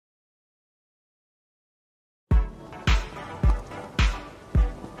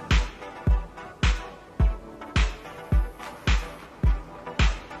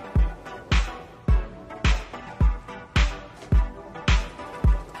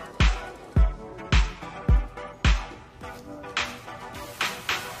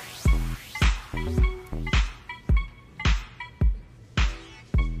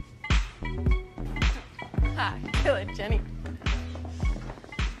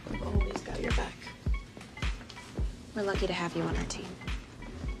We're lucky to have you on our team.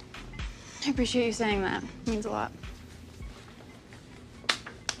 I appreciate you saying that. It means a lot.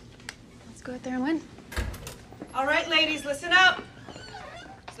 Let's go out there and win. All right, ladies, listen up.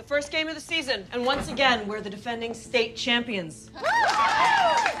 It's the first game of the season, and once again, we're the defending state champions.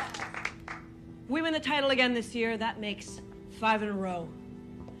 We win the title again this year, that makes 5 in a row.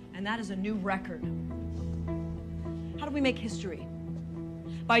 And that is a new record. How do we make history?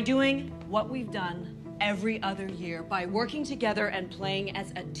 By doing what we've done every other year, by working together and playing as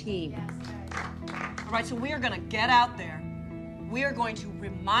a team. All right, so we are gonna get out there. We are going to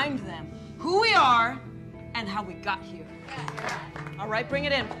remind them who we are and how we got here. All right, bring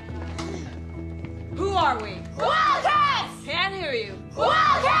it in. Who are we? Wildcats! Can't hear you.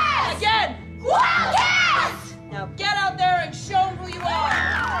 Wildcats! Again! Wildcats! Now get out there and show them who you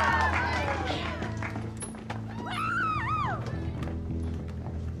are.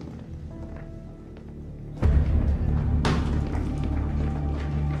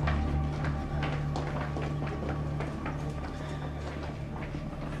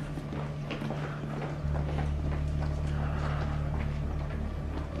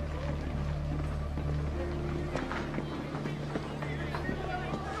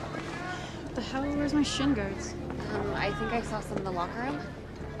 What the hell? Where's my shin guards? I think I saw some in the locker room.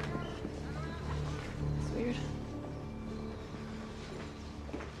 It's weird.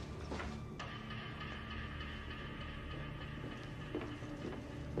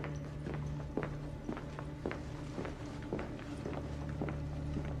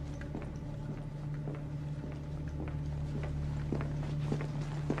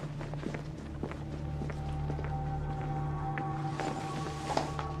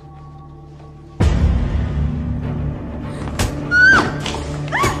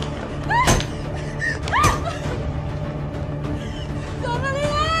 Somebody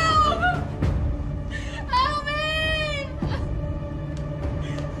help! Help me!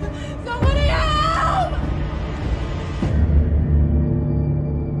 Somebody help!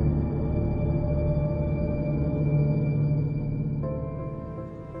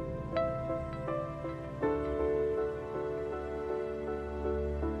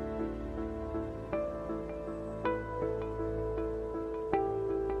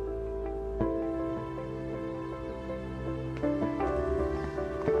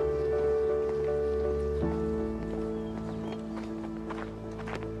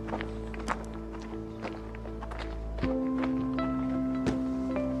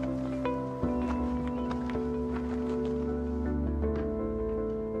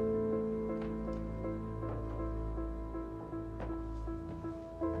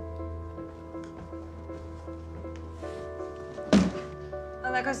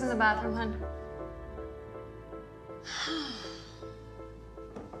 Oh, that goes in the bathroom, hun.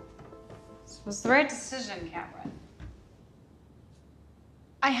 This was the right decision, Cameron.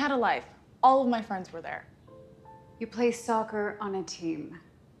 I had a life. All of my friends were there. You play soccer on a team.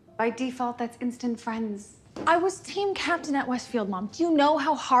 By default, that's instant friends. I was team captain at Westfield, Mom. Do you know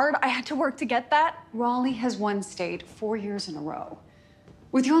how hard I had to work to get that? Raleigh has won state 4 years in a row.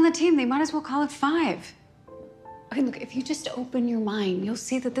 With you on the team, they might as well call it 5. Okay, look, if you just open your mind, you'll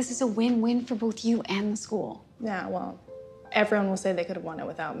see that this is a win-win for both you and the school. Yeah, well, everyone will say they could have won it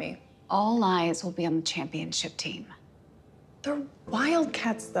without me. All eyes will be on the championship team. They're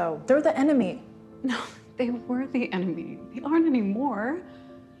Wildcats, though. They're the enemy. No, they were the enemy. They aren't anymore.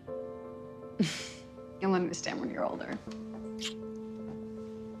 You'll understand when you're older.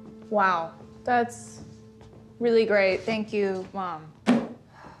 Wow, that's really great. Thank you, Mom.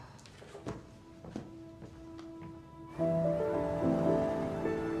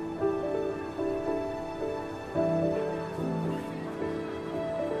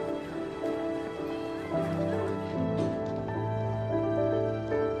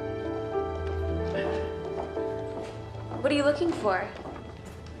 What are you looking for?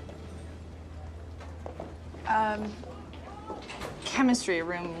 Chemistry,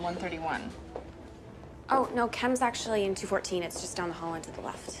 room 131. Oh, no, Chem's actually in 214. It's just down the hall and to the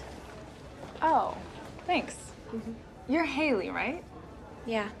left. Oh, thanks. You're Haley, right?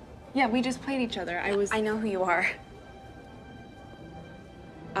 Yeah, Yeah, we just played each other. I know who you are.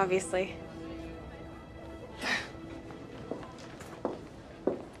 Obviously.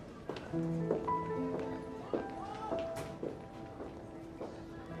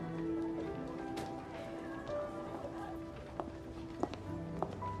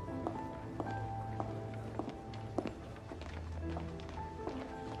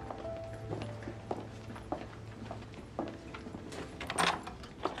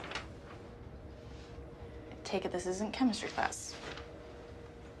 Take it this isn't chemistry class.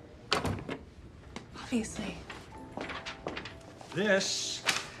 Obviously. This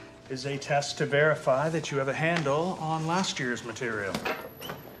is a test to verify that you have a handle on last year's material.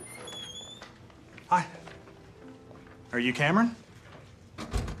 Hi. Are you Cameron?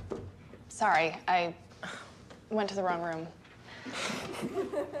 Sorry, I went to the wrong room.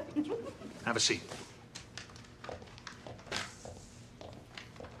 Have a seat.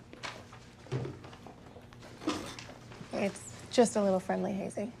 It's just a little friendly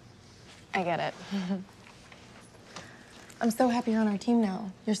hazy. I get it. I'm so happy you're on our team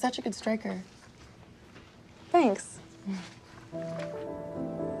now. You're such a good striker. Thanks.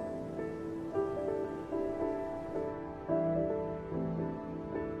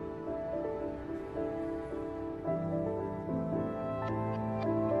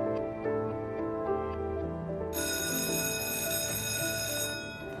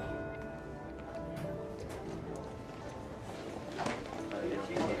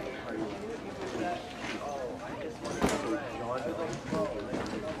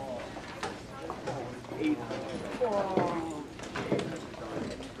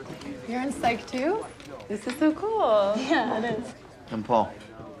 You're in psych too? This is so cool. Yeah, it is. I'm Paul.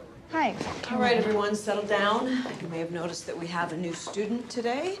 Hi. All right, everyone, settle down. You may have noticed that we have a new student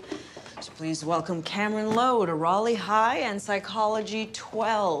today. So please welcome Cameron Lowe to Raleigh High and Psychology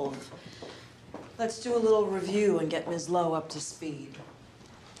 12. Let's do a little review and get Ms. Lowe up to speed.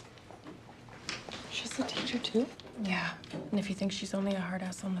 She's a teacher too? Yeah. And if you think she's only a hard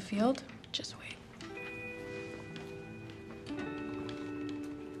ass on the field, just wait.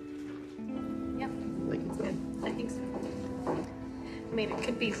 I think so. I mean, it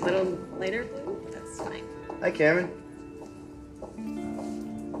could be a little later blue, but that's fine. Hi, Cameron.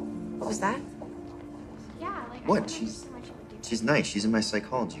 What was that? Yeah, like What? She's nice. She's in my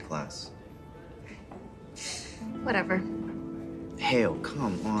psychology class. Whatever. Hale,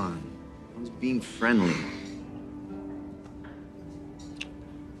 come on. I was being friendly.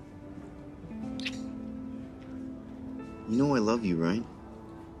 You know I love you, right?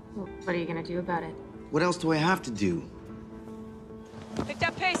 Well, what are you gonna do about it? What else do I have to do? Pick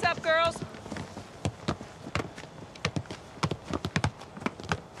that pace up, girls.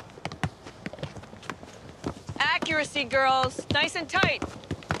 Accuracy, girls. Nice and tight.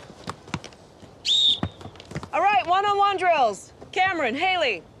 All right, one-on-one drills. Cameron,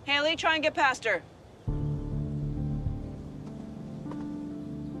 Haley. Haley, try and get past her.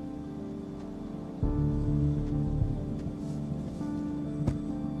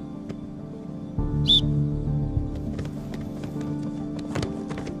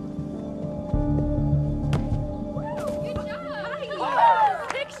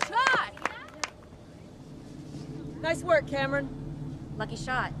 Nice work, Cameron. Lucky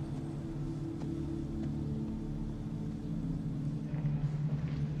shot.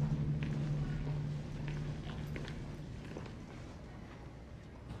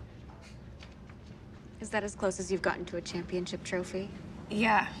 Is that as close as you've gotten to a championship trophy?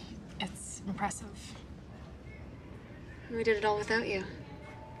 Yeah, it's impressive. We did it all without you.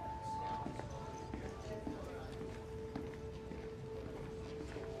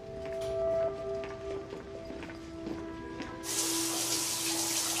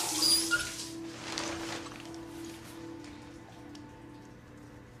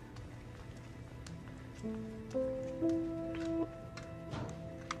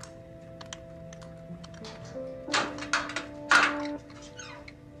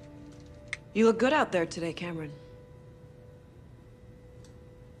 You look good out there today, Cameron.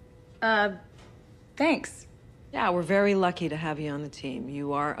 Thanks. Yeah, we're very lucky to have you on the team.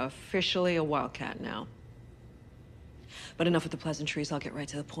 You are officially a Wildcat now. But enough with the pleasantries, I'll get right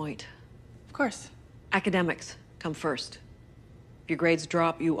to the point. Of course. Academics come first. If your grades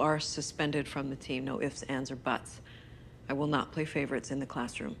drop, you are suspended from the team. No ifs, ands, or buts. I will not play favorites in the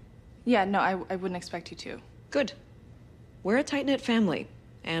classroom. Yeah, no, I wouldn't expect you to. Good. We're a tight-knit family,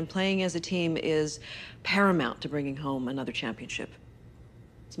 and playing as a team is paramount to bringing home another championship.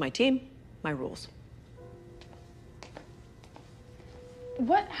 It's my team, my rules.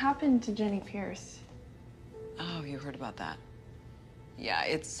 What happened to Jenny Pierce? Oh, you heard about that. Yeah,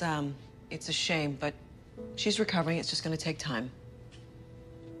 it's a shame, but she's recovering. It's just gonna take time.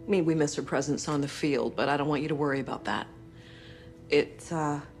 I mean, we miss her presence on the field, but I don't want you to worry about that. It's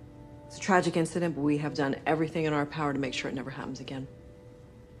a tragic incident, but we have done everything in our power to make sure it never happens again.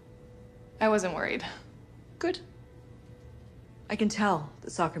 I wasn't worried. Good. I can tell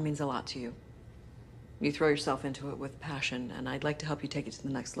that soccer means a lot to you. You throw yourself into it with passion, and I'd like to help you take it to the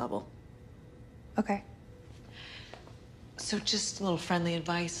next level. Okay. So just a little friendly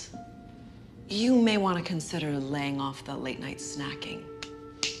advice. You may want to consider laying off the late-night snacking.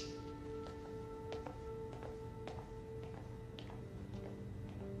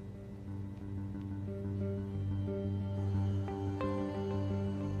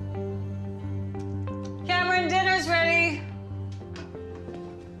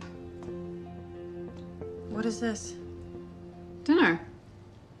 What is this? Dinner.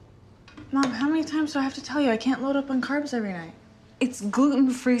 Mom, how many times do I have to tell you I can't load up on carbs every night? It's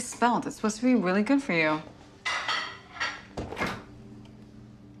gluten-free spelt. It's supposed to be really good for you.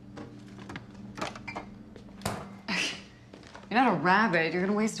 You're not a rabbit. You're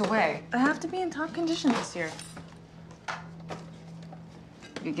gonna waste away. I have to be in top condition this year.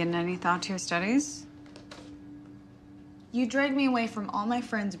 You getting any thought to your studies? You dragged me away from all my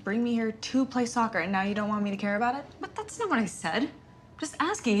friends, bring me here to play soccer, and now you don't want me to care about it? But that's not what I said. Just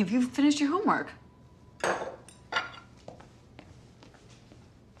asking if you've finished your homework.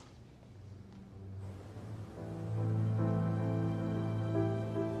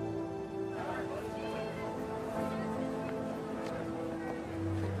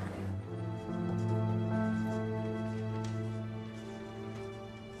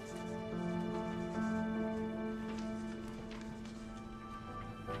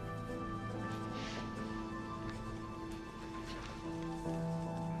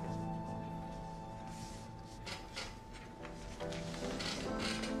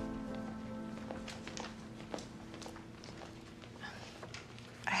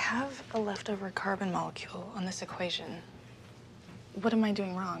 I have a leftover carbon molecule on this equation. What am I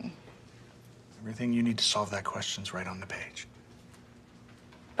doing wrong? Everything you need to solve that question's right on the page.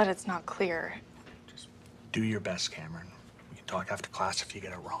 But it's not clear. Just do your best, Cameron. We can talk after class if you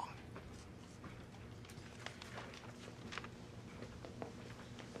get it wrong.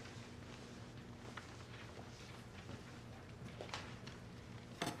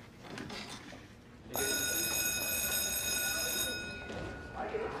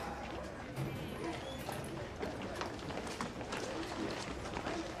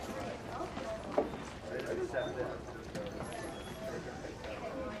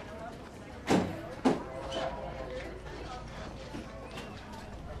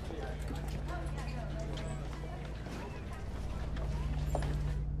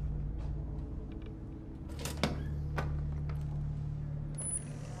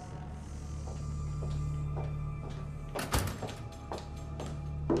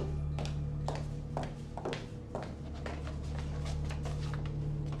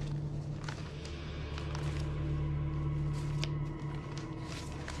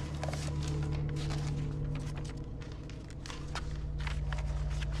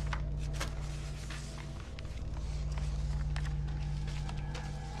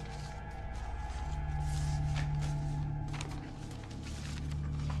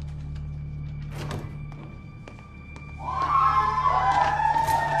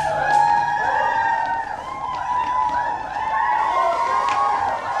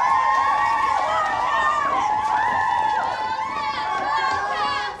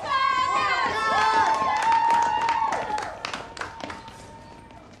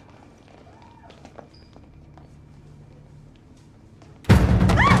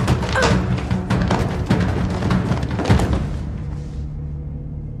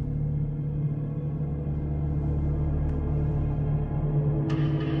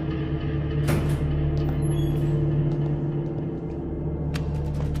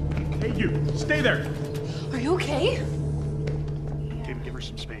 Stay there. Are you okay? David, give her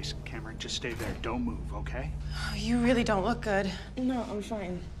some space. Cameron, just stay there. Don't move, okay? Oh, you really don't look good. No, I'm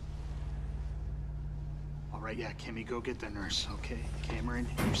fine. All right, yeah, Kimmy, go get the nurse, okay? Cameron,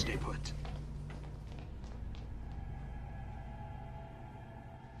 you stay put.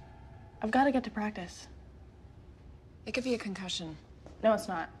 I've got to get to practice. It could be a concussion. No, it's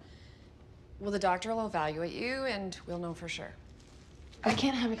not. Well, the doctor will evaluate you and we'll know for sure. I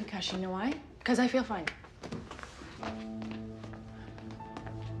can't have a concussion, you know why? Because I feel fine.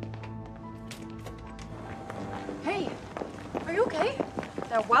 Hey, are you okay?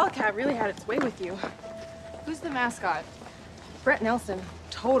 That Wildcat really had its way with you. Who's the mascot? Brett Nelson.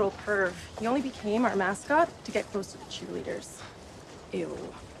 Total perv. He only became our mascot to get close to the cheerleaders. Ew.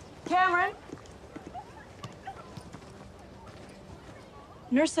 Cameron!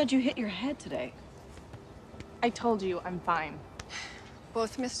 Nurse said you hit your head today. I told you, I'm fine.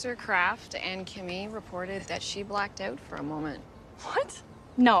 Both Mr. Kraft and Kimmy reported that she blacked out for a moment. What?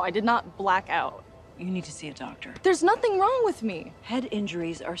 No, I did not black out. You need to see a doctor. There's nothing wrong with me. Head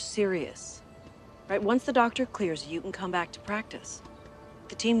injuries are serious. Right, once the doctor clears you, you can come back to practice.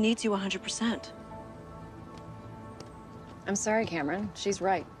 The team needs you 100%. I'm sorry, Cameron. She's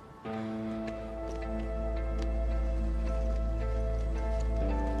right.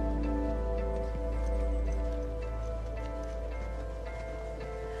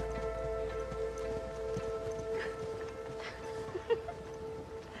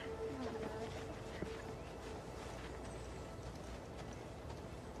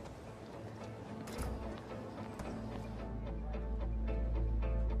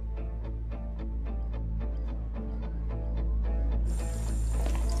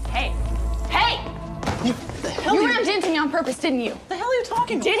 on purpose, didn't you? What the hell are you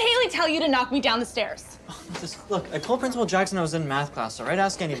talking about? Did Haley tell you to knock me down the stairs? Look, I told Principal Jackson I was in math class, all right?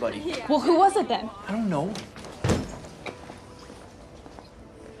 Ask anybody. Yeah. Well, who was it then? I don't know.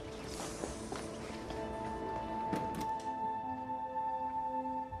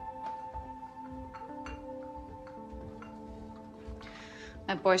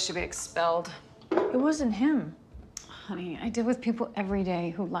 That boy should be expelled. It wasn't him. Honey, I deal with people every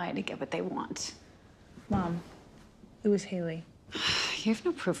day who lie to get what they want. Mom, it was Haley. You have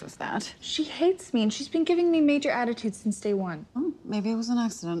no proof of that. She hates me, and she's been giving me major attitude since day one. Oh, maybe it was an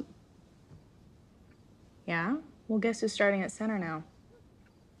accident. Yeah? Well, guess who's starting at center now?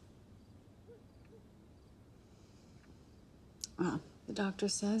 Well, the doctor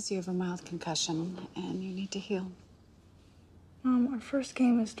says you have a mild concussion and you need to heal. Mom, our first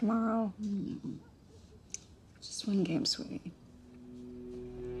game is tomorrow. Just one game, sweetie.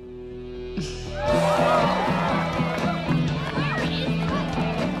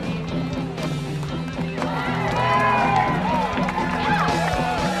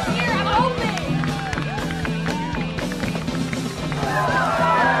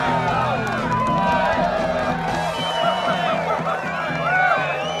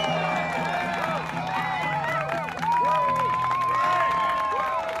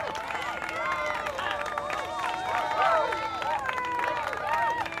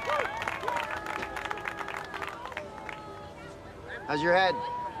 How's your head?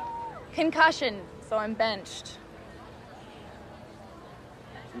 Concussion, so I'm benched.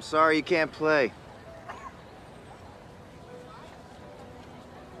 I'm sorry you can't play.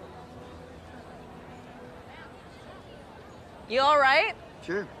 You all right?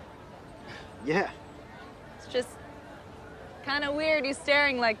 Sure. Yeah. It's just kind of weird you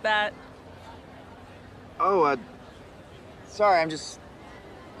staring like that. Oh, sorry, I'm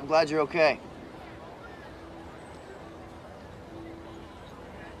glad you're okay.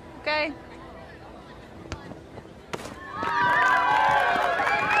 Okay.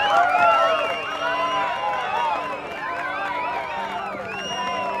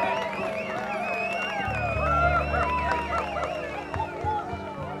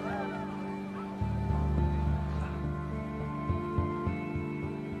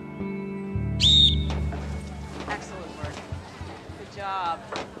 Excellent work. Good job.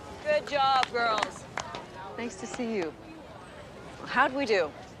 Good job, girls. Nice to see you. How'd we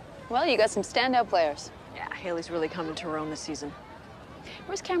do? Well, you got some standout players. Yeah, Haley's really coming to her own this season.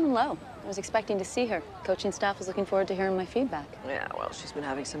 Where's Cameron Lowe? I was expecting to see her. Coaching staff was looking forward to hearing my feedback. Yeah, well, she's been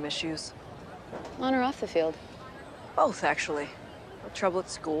having some issues. On or off the field? Both, actually. Trouble at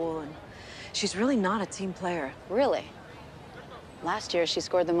school, and she's really not a team player. Really? Last year, she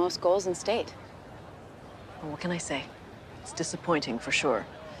scored the most goals in state. Well, what can I say? It's disappointing, for sure.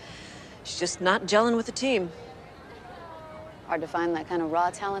 She's just not gelling with the team. Hard to find that kind of raw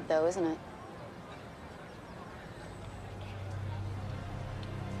talent, though, isn't it?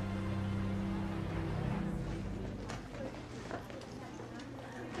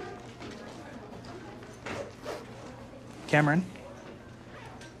 Cameron?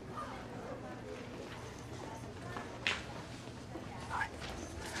 Hi.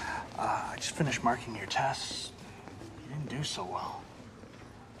 I just finished marking your tests. You didn't do so well.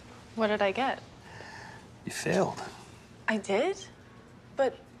 What did I get? You failed. I did?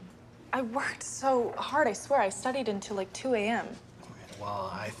 But I worked so hard, I swear. I studied until like 2 a.m.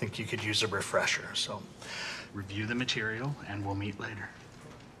 Well, I think you could use a refresher, so review the material and we'll meet later.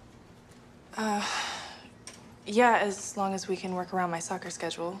 Yeah, as long as we can work around my soccer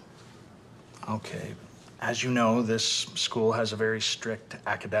schedule. Okay. As you know, this school has a very strict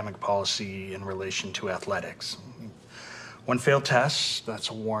academic policy in relation to athletics. One failed test, that's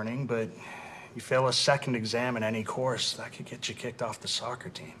a warning, but you fail a second exam in any course, that could get you kicked off the soccer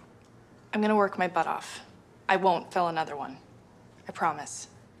team. I'm gonna work my butt off. I won't fail another one. I promise.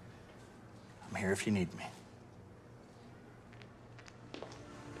 I'm here if you need me.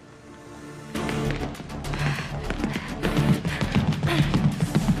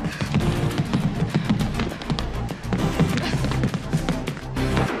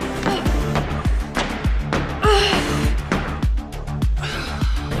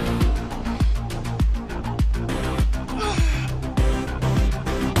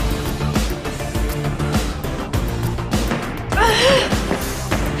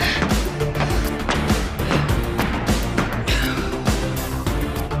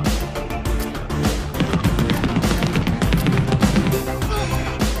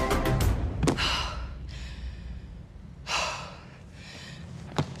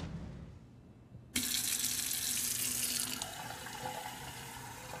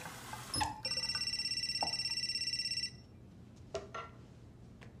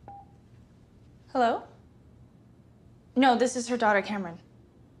 Hello? No, this is her daughter, Cameron.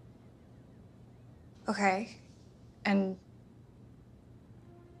 Okay. And...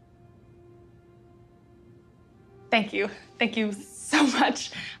 Thank you. Thank you so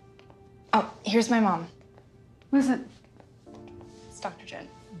much. Oh, here's my mom. Who is it? It's Dr. Jen.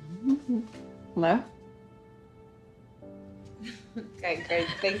 Hello? Okay, great.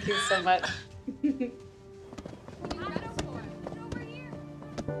 Thank you so much.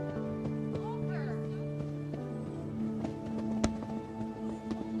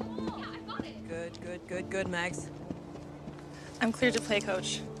 Good, Mags. I'm cleared to play,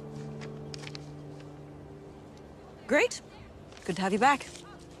 Coach. Great. Good to have you back.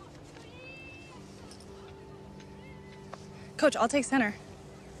 Coach, I'll take center.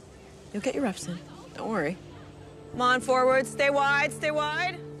 You'll get your reps in. Don't worry. Come on, forward. Stay wide, stay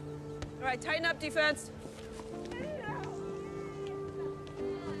wide. All right, tighten up, defense.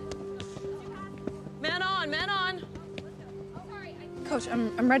 Man on, man on. Coach,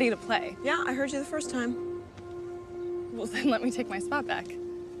 I'm ready to play. Yeah, I heard you the first time. Well, then let me take my spot back.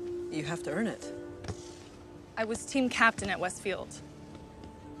 You have to earn it. I was team captain at Westfield.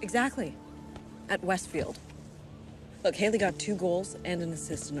 Exactly. At Westfield. Look, Haley got 2 goals and an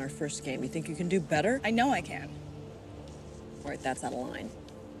assist in our first game. You think you can do better? I know I can. All right, that's out of line.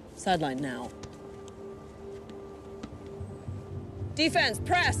 Sideline now. Defense,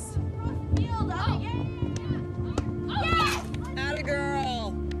 press! Atta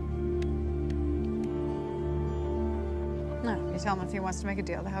girl! No, you tell him if he wants to make a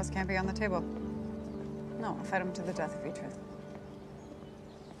deal, the house can't be on the table. No, I'll fight him to the death if he tries.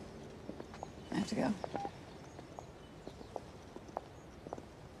 I have to go.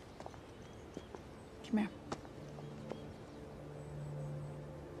 Come here.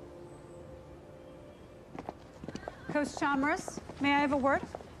 Coach Chalmers, may I have a word?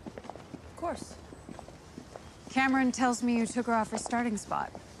 Of course. Cameron tells me you took her off her starting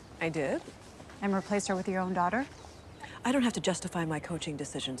spot. I did. And replaced her with your own daughter? I don't have to justify my coaching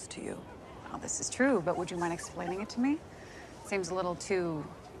decisions to you. Well, this is true, but would you mind explaining it to me? Seems a little too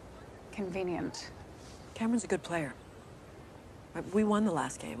convenient. Cameron's a good player. We won the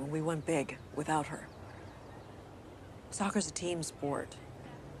last game, and we won big without her. Soccer's a team sport.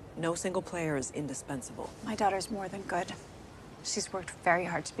 No single player is indispensable. My daughter's more than good. She's worked very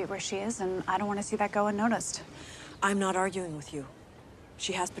hard to be where she is, and I don't want to see that go unnoticed. I'm not arguing with you.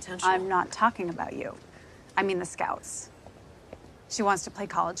 She has potential. I'm not talking about you. I mean the Scouts. She wants to play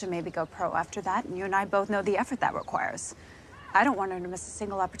college and maybe go pro after that, and you and I both know the effort that requires. I don't want her to miss a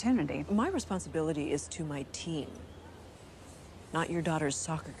single opportunity. My responsibility is to my team, not your daughter's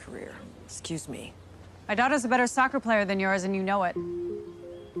soccer career. Excuse me. My daughter's a better soccer player than yours, and you know it.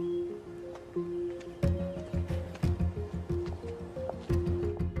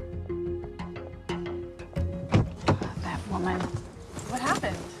 That woman. What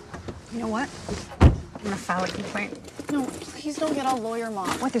happened? You know what? I'm gonna file a complaint. No, please don't get all lawyer mom.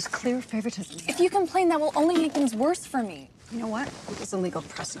 What? There's clear favoritism here. If you complain, that will only make things worse for me. You know what? There's a legal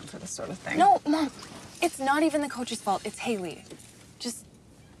precedent for this sort of thing. No, Mom. It's not even the coach's fault. It's Haley. Just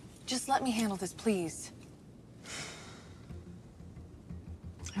let me handle this, please.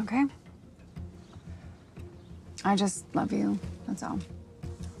 Okay. I just love you. That's all.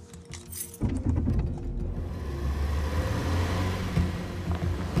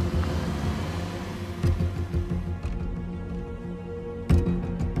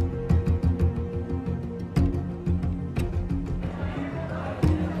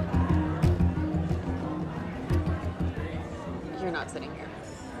 You're not sitting here.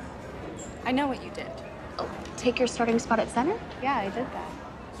 I know what you did. Oh, take your starting spot at center? Yeah, I did that.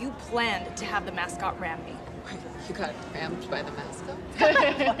 You planned to have the mascot ram me. You got rammed by the mascot?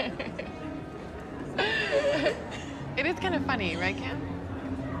 It is kind of funny, right, Cam?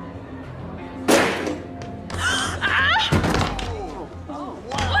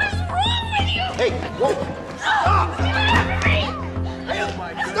 What is wrong with you? Hey, whoa! Stop!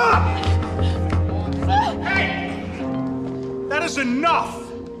 Stop! Hey! That is enough!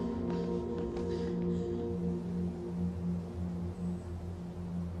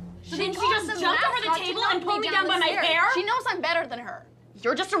 Didn't she just jump over the table and pull me down by my hair? She knows I'm better than her.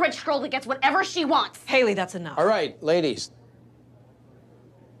 You're just a rich girl that gets whatever she wants. Haley, that's enough. All right, ladies.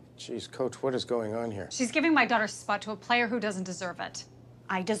 Jeez, Coach, what is going on here? She's giving my daughter's spot to a player who doesn't deserve it.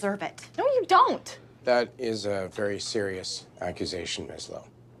 I deserve it. No, you don't. That is a very serious accusation, Ms. Lowe.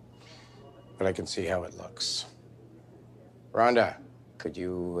 But I can see how it looks. Rhonda, could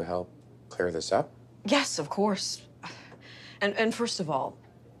you help clear this up? Yes, of course. And first of all,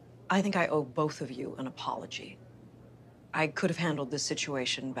 I think I owe both of you an apology. I could have handled this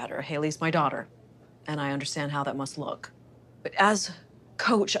situation better. Haley's my daughter. and I understand how that must look. But as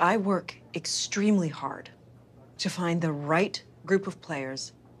coach, I work extremely hard to find the right group of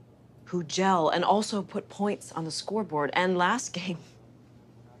players who gel and also put points on the scoreboard. And last game,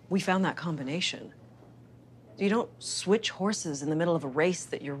 we found that combination. You don't switch horses in the middle of a race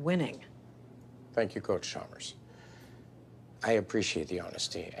that you're winning. Thank you, Coach Chalmers. I appreciate the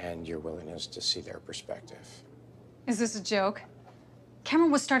honesty and your willingness to see their perspective. Is this a joke?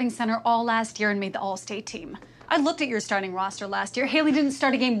 Cameron was starting center all last year and made the All-State team. I looked at your starting roster last year. Haley didn't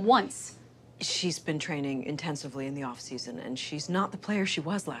start a game once. She's been training intensively in the offseason, and she's not the player she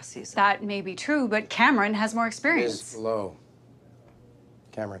was last season. That may be true, but Cameron has more experience. Ms. Lowe.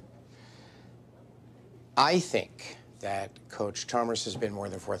 Cameron. I think that Coach Chalmers has been more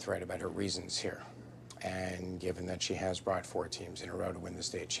than forthright about her reasons here. And given that she has brought 4 teams in a row to win the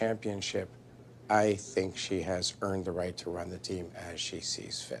state championship, I think she has earned the right to run the team as she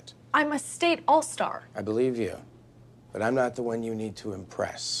sees fit. I'm a state all-star. I believe you, but I'm not the one you need to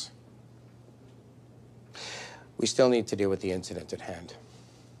impress. We still need to deal with the incident at hand.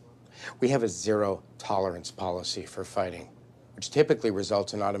 We have a zero-tolerance policy for fighting, which typically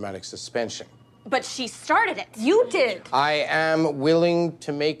results in automatic suspension. But she started it. You did. I am willing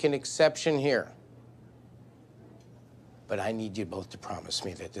to make an exception here. But I need you both to promise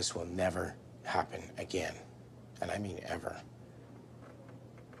me that this will never happen again. And I mean ever.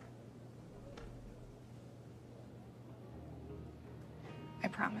 I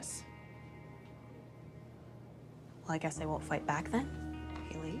promise. Well, I guess I won't fight back then,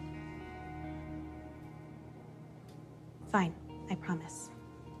 Haley. Fine, I promise.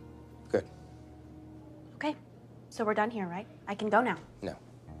 Good. Okay, so we're done here, right? I can go now. No.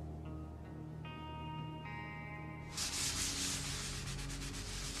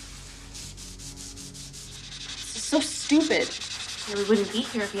 This is so stupid. Yeah, we wouldn't be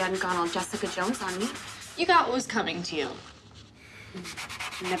here if you hadn't gone all Jessica Jones on me. You got what was coming to you.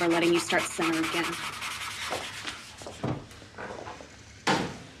 I'm never letting you start center again.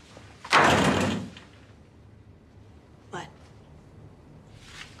 What?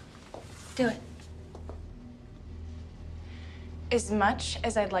 Do it. As much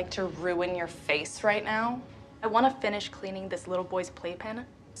as I'd like to ruin your face right now, I want to finish cleaning this little boy's playpen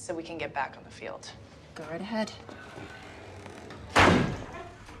so we can get back on the field. Go right ahead.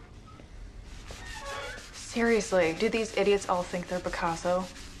 Seriously, do these idiots all think they're Picasso?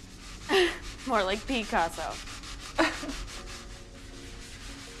 More like Picasso.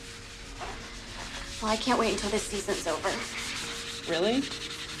 Well, I can't wait until this season's over. Really?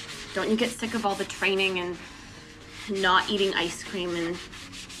 Don't you get sick of all the training and not eating ice cream and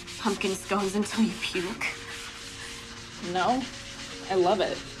pumpkin scones until you puke? No, I love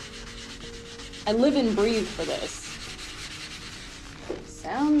it. I live and breathe for this.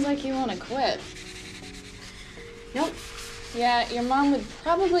 Sounds like you want to quit. Nope. Yeah, your mom would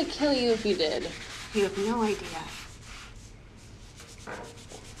probably kill you if you did. You have no idea.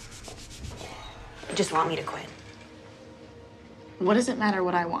 You just want me to quit. What does it matter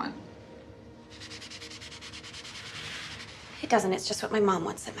what I want? It doesn't. It's just what my mom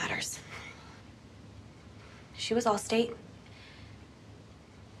wants that matters. She was All-State. And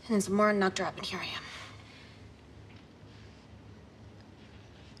then Zamora knocked her up, and here I am.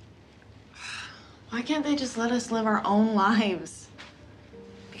 Why can't they just let us live our own lives?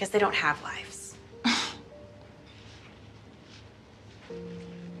 Because they don't have lives.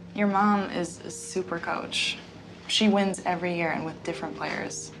 Your mom is a super coach. She wins every year and with different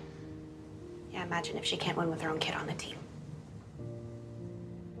players. Yeah, imagine if she can't win with her own kid on the team.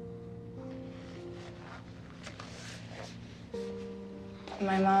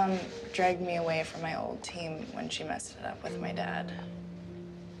 My mom dragged me away from my old team when she messed it up with my dad.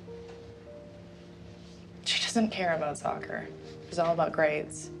 She doesn't care about soccer. It's all about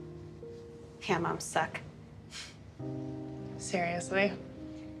grades. Yeah, moms suck. Seriously?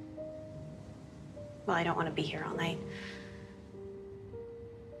 Well, I don't want to be here all night.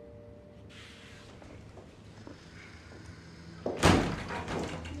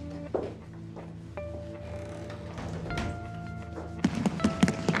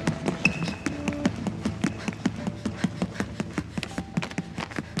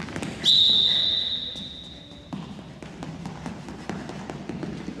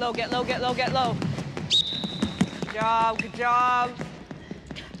 Low, get low, get low, get low. Good job, good job.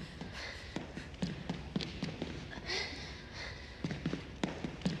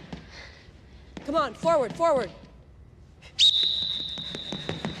 Come on, forward, forward.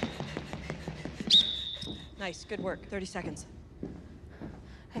 Nice, good work. 30 seconds.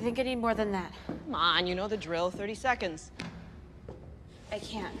 I think I need more than that. Come on, you know the drill. 30 seconds. I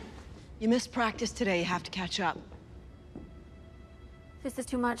can't. You missed practice today. You have to catch up. This is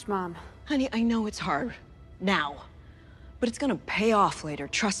too much, Mom. Honey, I know it's hard now, but it's gonna pay off later,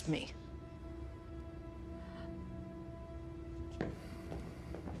 trust me.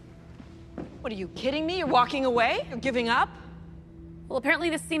 What, are you kidding me? You're walking away? You're giving up? Well,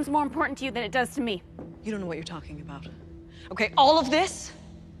 apparently this seems more important to you than it does to me. You don't know what you're talking about. Okay, all of this,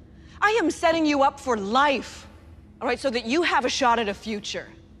 I am setting you up for life, all right, so that you have a shot at a future.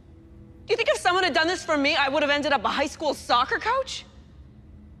 Do you think if someone had done this for me, I would have ended up a high school soccer coach?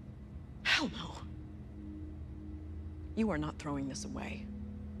 Hell no. You are not throwing this away.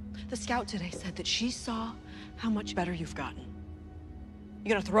 The scout today said that she saw how much better you've gotten. You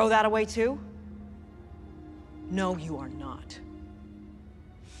gonna throw that away too? No, you are not.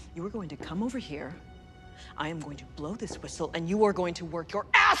 You are going to come over here, I am going to blow this whistle, and you are going to work your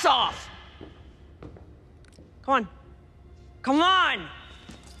ass off! Come on. Come on!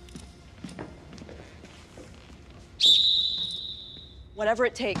 Whatever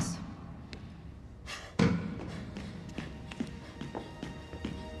it takes.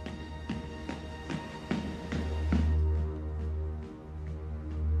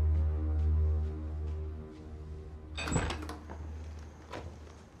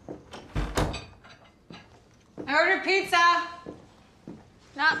 I ordered pizza.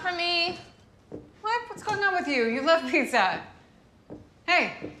 Not for me. What? What's going on with you? You love pizza.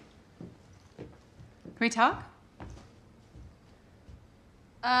 Hey. Can we talk?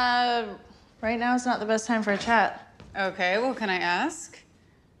 Right now is not the best time for a chat. Okay, well, can I ask?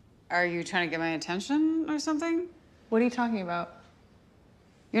 Are you trying to get my attention or something? What are you talking about?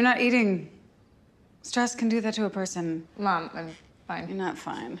 You're not eating. Stress can do that to a person. Mom, I'm fine. You're not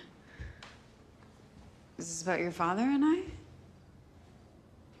fine. Is this about your father and I?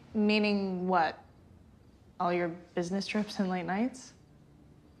 Meaning what? All your business trips and late nights?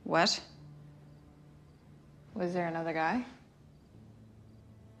 What? Was there another guy?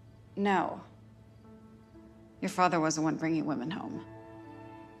 No. Your father was the one bringing women home.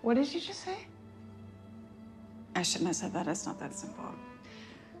 What did you just say? I shouldn't have said that. It's not that simple.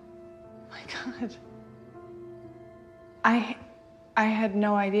 Oh my God. I had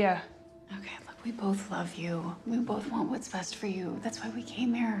no idea. Okay, look, we both love you. We both want what's best for you. That's why we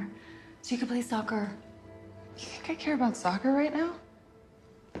came here. So you can play soccer. You think I care about soccer right now?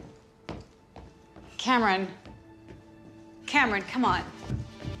 Cameron. Cameron, come on.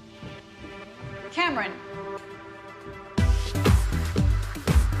 Cameron.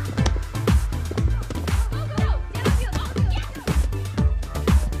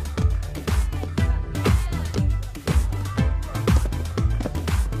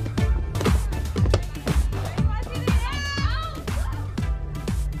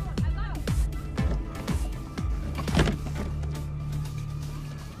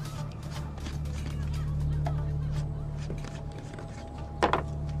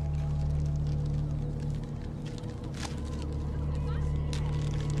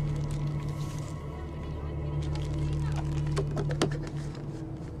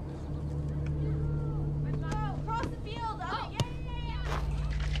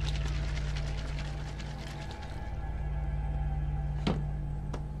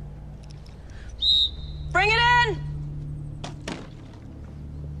 Bring it in!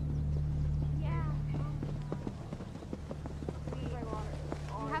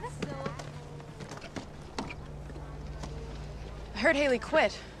 I heard Haley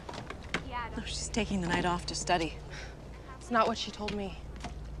quit. No, she's taking the night off to study. It's not what she told me.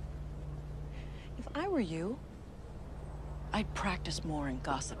 If I were you, I'd practice more and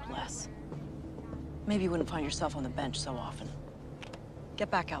gossip less. Maybe you wouldn't find yourself on the bench so often. Get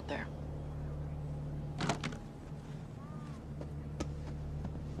back out there.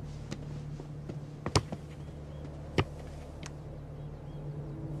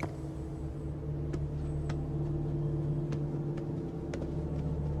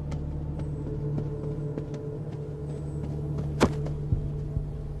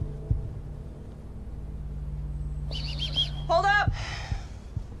 Hold up!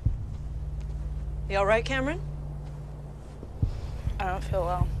 You all right, Cameron? I don't feel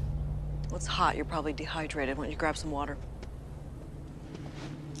well. Well, it's hot. You're probably dehydrated. Why don't you grab some water?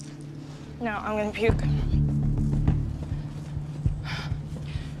 No, I'm gonna puke.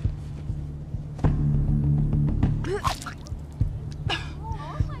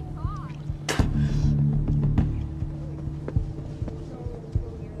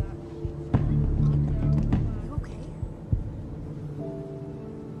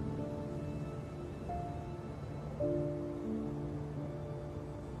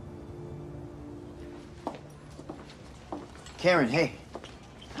 Karen, hey.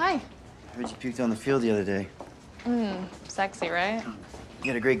 Hi. Heard you puked on the field the other day. Sexy, right? You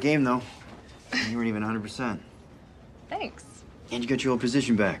had a great game, though. You weren't even 100%. Thanks. And you got your old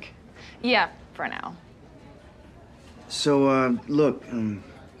position back. Yeah, for now. So, look, a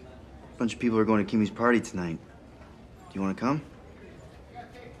bunch of people are going to Kimmy's party tonight. Do you want to come?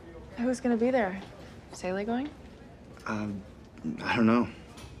 Who's gonna be there? Saley going? I don't know.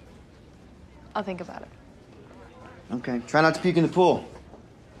 I'll think about it. Okay. Try not to puke in the pool.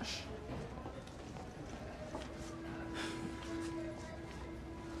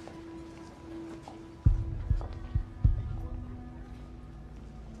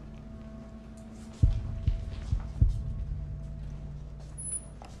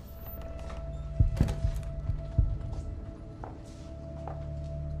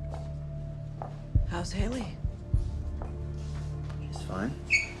 How's Haley? She's fine.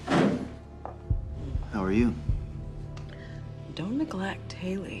 How are you? Don't neglect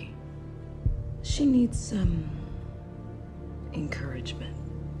Haley. She needs some encouragement.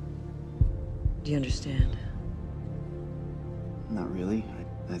 Do you understand? Not really.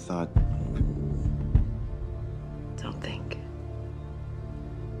 I thought... Don't think.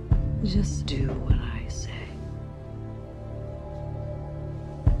 Just do what I say.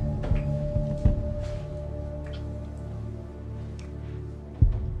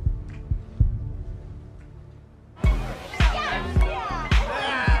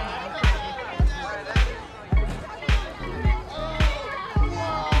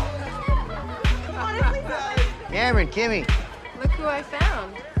 Cameron, Kimmy. Look who I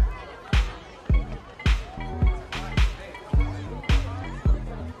found.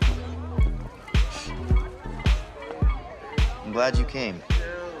 I'm glad you came.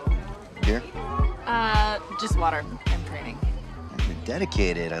 Beer? Just water. I'm training. You're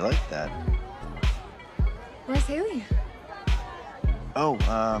dedicated. I like that. Where's Haley? Oh,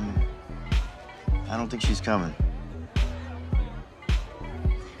 I don't think she's coming.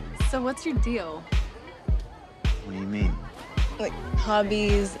 So what's your deal? What do you mean? Like,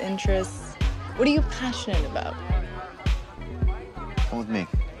 hobbies, interests? What are you passionate about? Come with me.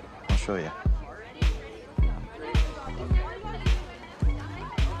 I'll show you.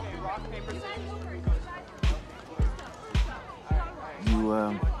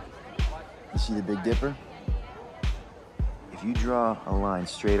 You see the Big Dipper? If you draw a line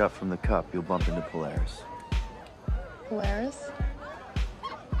straight up from the cup, you'll bump into Polaris. Polaris?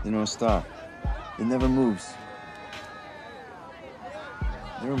 You know, a star. It never moves.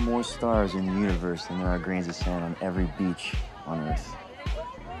 There are more stars in the universe than there are grains of sand on every beach on Earth.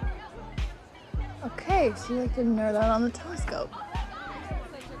 Okay, so you like to nerd out on the telescope.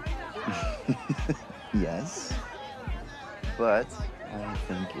 Yes. But I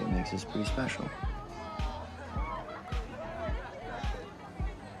think it makes us pretty special.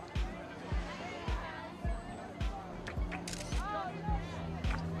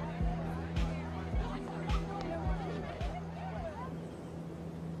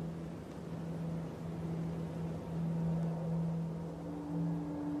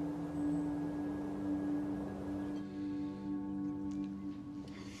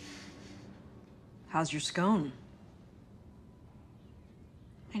 How's your scone?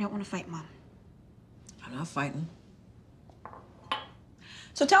 I don't want to fight, Mom. I'm not fighting.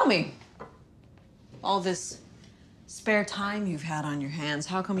 So tell me, all this spare time you've had on your hands,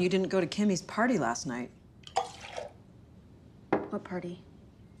 how come you didn't go to Kimmy's party last night? What party?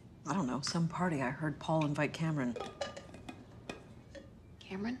 I don't know, some party. I heard Paul invite Cameron.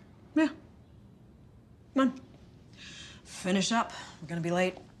 Cameron? Yeah. Come on. Finish up. We're gonna be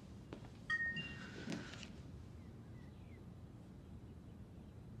late.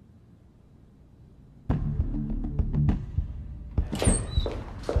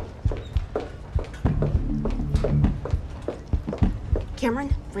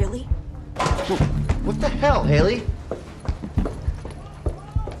 Cameron? Really? What the hell, Haley?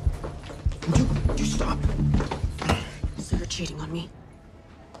 Would you stop? So you're cheating on me?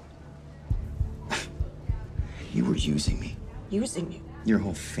 You were using me. Using you? Your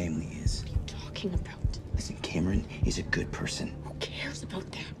whole family is. What are you talking about? Listen, Cameron is a good person. Who cares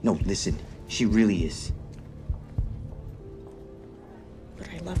about that? No, listen, she really is. But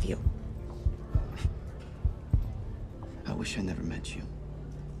I love you. I wish I never met you.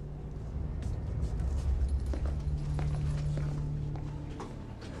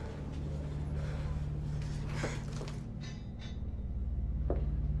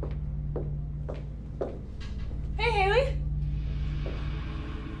 Hey, Haley.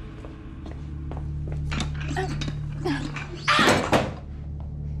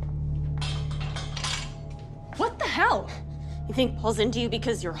 What the hell? You think Paul's into you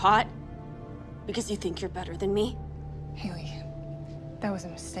because you're hot? Because you think you're better than me? Haley, that was a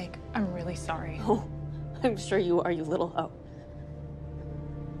mistake. I'm really sorry. Oh, I'm sure you are, you little hoe.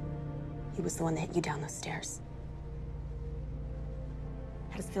 He was the one that hit you down those stairs.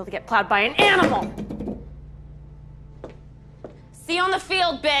 How does it feel to get plowed by an animal? See you on the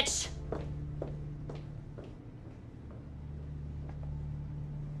field, bitch!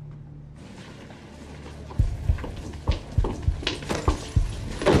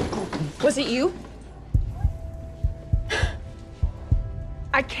 Was it you?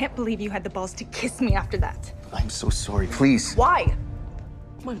 I can't believe you had the balls to kiss me after that. I'm so sorry. Please. Why?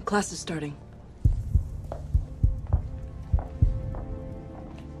 Come on, class is starting.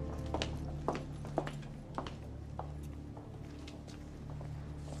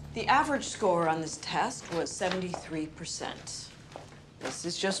 The average score on this test was 73%. This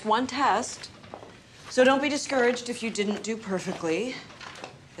is just one test, so don't be discouraged if you didn't do perfectly.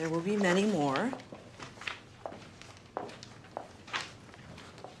 There will be many more.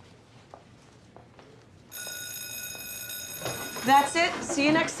 That's it. See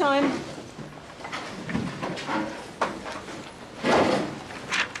you next time.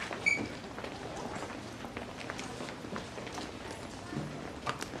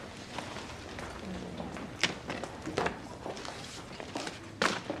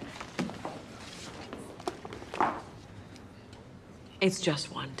 It's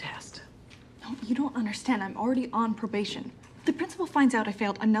just one test. No, you don't understand. I'm already on probation. If the principal finds out I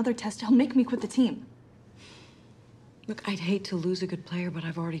failed another test, he'll make me quit the team. Look, I'd hate to lose a good player, but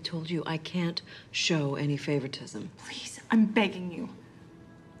I've already told you I can't show any favoritism. Please, I'm begging you.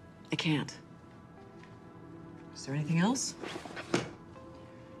 I can't. Is there anything else?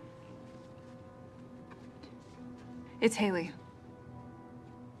 It's Haley.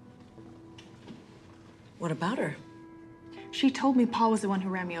 What about her? She told me Paul was the one who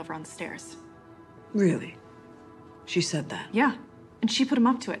ran me over on the stairs. Really? She said that? Yeah, and she put him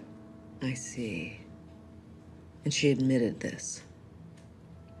up to it. I see. And she admitted this.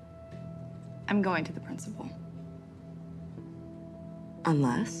 I'm going to the principal.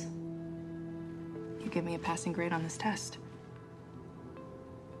 Unless? You give me a passing grade on this test.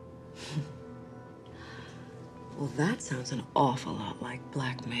 Well, that sounds an awful lot like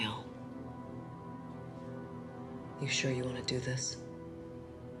blackmail. You sure you want to do this?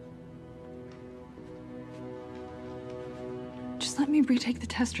 Just let me retake the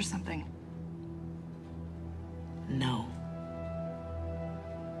test or something. No.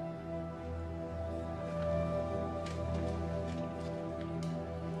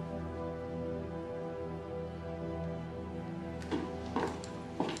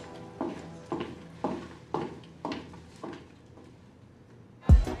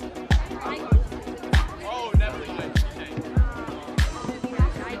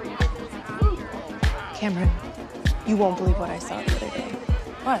 Cameron, you won't believe what I saw the other day.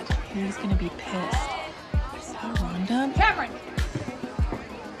 What? He's gonna be pissed. I saw Rhonda. Cameron!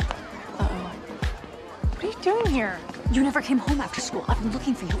 Uh-oh. What are you doing here? You never came home after school. I've been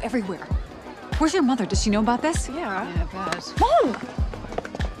looking for you everywhere. Where's your mother? Does she know about this? Yeah. Yeah, I bet. Mom!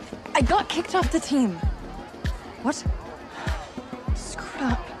 I got kicked off the team. What? Screwed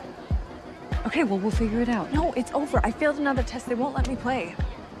up. Okay, well, we'll figure it out. No, it's over. I failed another test. They won't let me play.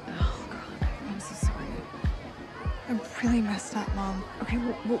 Oh, God. I'm so sorry. I really messed up, Mom. Okay,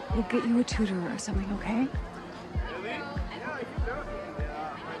 we'll get you a tutor or something, okay?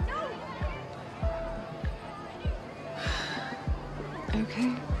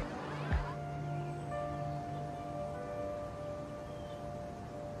 Okay.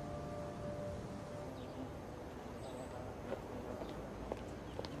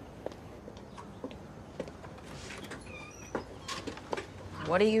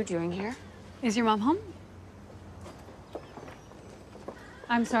 What are you doing here? Is your mom home?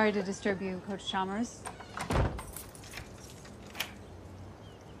 I'm sorry to disturb you, Coach Chalmers.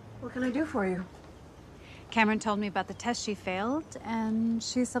 What can I do for you? Cameron told me about the test she failed, and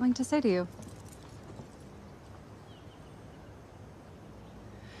she has something to say to you.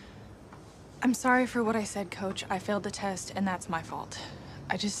 I'm sorry for what I said, Coach. I failed the test, and that's my fault.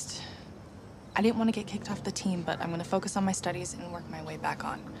 I didn't want to get kicked off the team, but I'm going to focus on my studies and work my way back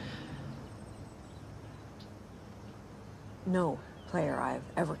on. No player I've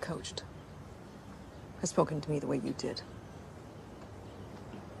ever coached has spoken to me the way you did.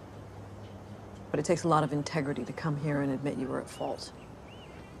 But it takes a lot of integrity to come here and admit you were at fault.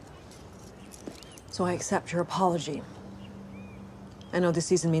 So I accept your apology. I know this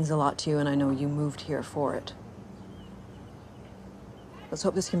season means a lot to you, and I know you moved here for it. Let's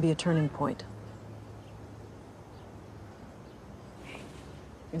hope this can be a turning point.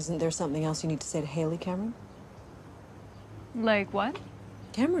 Isn't there something else you need to say to Haley, Cameron? Like what?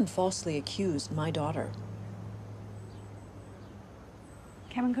 Cameron falsely accused my daughter.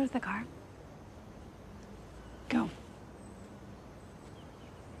 Cameron, go to the car. Go.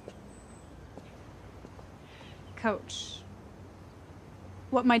 Coach,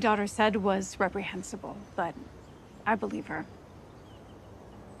 what my daughter said was reprehensible, but I believe her.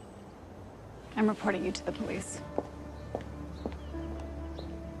 I'm reporting you to the police.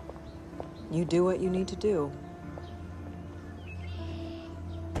 You do what you need to do.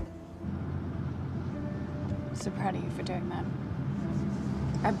 I'm so proud of you for doing that.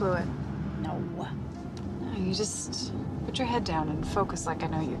 I blew it. No. No, you just put your head down and focus like I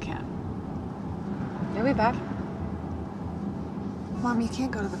know you can. You'll be back. Mom, you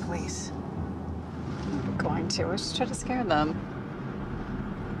can't go to the police. I'm going to. I just try to scare them.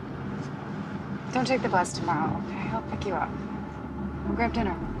 Don't take the bus tomorrow, okay? I'll pick you up. We'll grab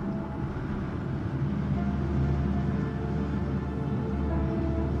dinner.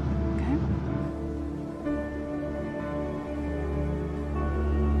 Okay?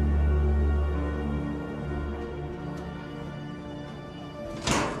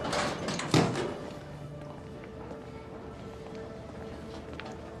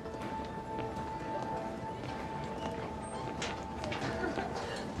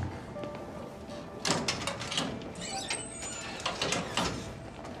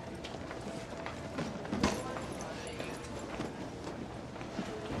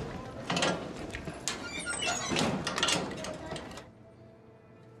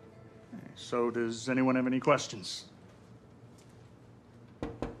 So does anyone have any questions?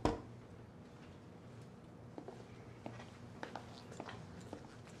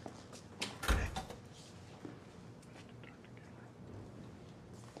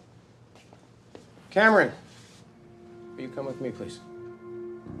 Cameron, will you come with me, please?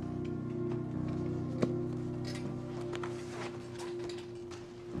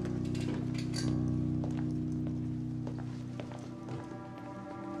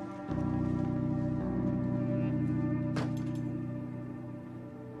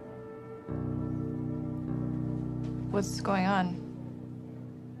 What's going on?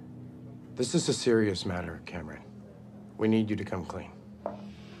 This is a serious matter, Cameron. We need you to come clean.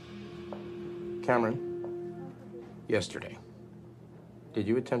 Cameron, yesterday, did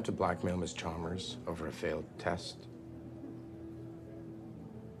you attempt to blackmail Miss Chalmers over a failed test?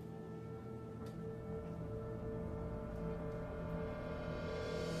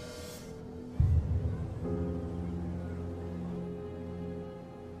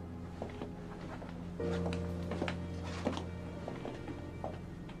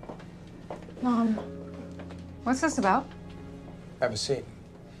 Mom, what's this about? Have a seat.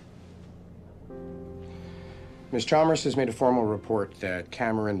 Ms. Chalmers has made a formal report that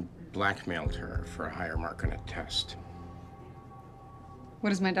Cameron blackmailed her for a higher mark on a test. What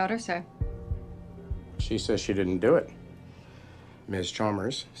does my daughter say? She says she didn't do it. Ms.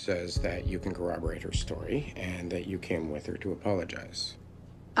 Chalmers says that you can corroborate her story and that you came with her to apologize.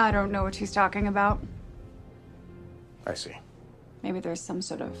 I don't know what she's talking about. I see. Maybe there's some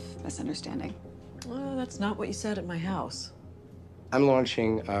sort of misunderstanding. Well, that's not what you said at my house. I'm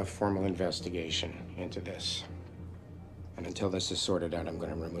launching a formal investigation into this. And until this is sorted out, I'm going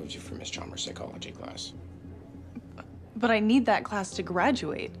to remove you from Ms. Chalmers' psychology class. But I need that class to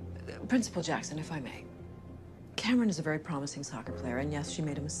graduate. Principal Jackson, if I may. Cameron is a very promising soccer player, and yes, she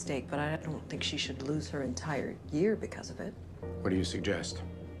made a mistake, but I don't think she should lose her entire year because of it. What do you suggest?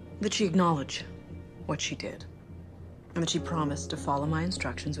 That she acknowledge what she did. And that she promised to follow my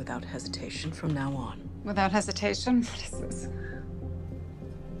instructions without hesitation from now on. Without hesitation? What is this?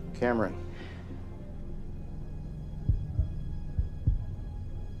 Cameron.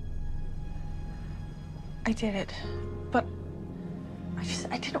 I did it, but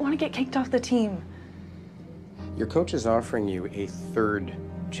I didn't want to get kicked off the team. Your coach is offering you a third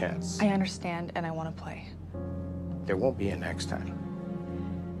chance. I understand, and I want to play. There won't be a next time.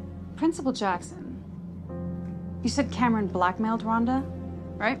 Principal Jackson, you said Cameron blackmailed Rhonda,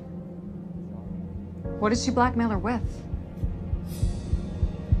 right? What did she blackmail her with?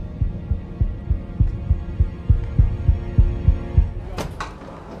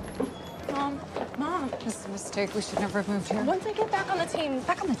 Mom. This is a mistake. We should never have moved here. Once I get back on the team.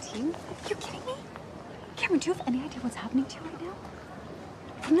 Back on the team? Are you kidding me? Cameron, do you have any idea what's happening to you right now?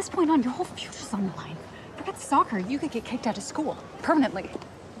 From this point on, your whole future's on the line. Forget soccer. You could get kicked out of school. Permanently.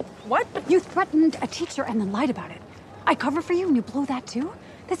 What? You threatened a teacher and then lied about it. I cover for you and you blow that too?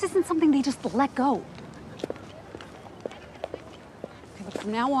 This isn't something they just let go. Okay, look,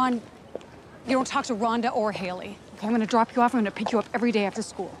 from now on, you don't talk to Rhonda or Haley, Okay, I'm gonna drop you off. I'm gonna pick you up every day after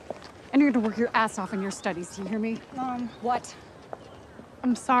school. And you're gonna work your ass off in your studies. Do you hear me? Mom. What?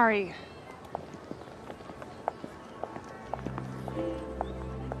 I'm sorry.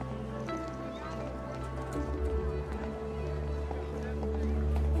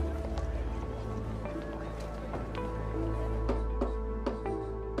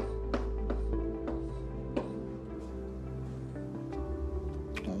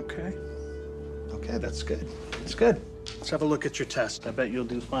 Okay. Okay, that's good. That's good. Let's have a look at your test. I bet you'll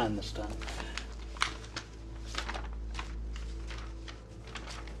do fine this time.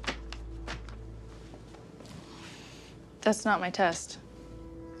 That's not my test.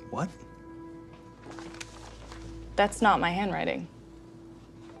 What? That's not my handwriting.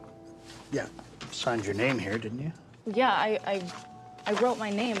 Yeah, signed your name here, didn't you? Yeah, I wrote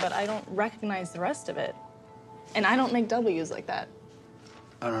my name, but I don't recognize the rest of it. And I don't make W's like that.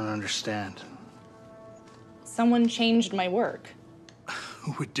 I don't understand. Someone changed my work.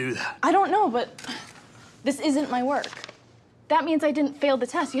 Who would do that? I don't know, but this isn't my work. That means I didn't fail the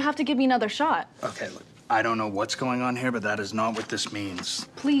test. You have to give me another shot. Okay, look, I don't know what's going on here, but that is not what this means.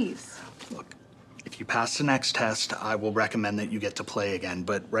 Please. Look, if you pass the next test, I will recommend that you get to play again.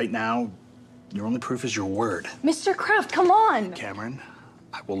 But right now, your only proof is your word. Mr. Kraft, come on! Cameron,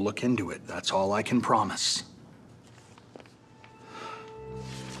 I will look into it. That's all I can promise.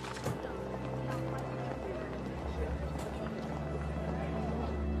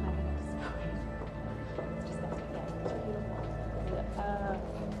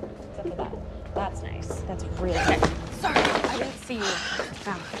 That's nice. That's really good. Sorry, I didn't see you.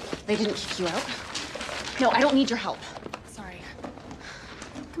 They didn't kick you out? No, I don't need your help. Sorry.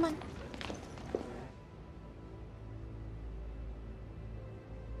 Come on.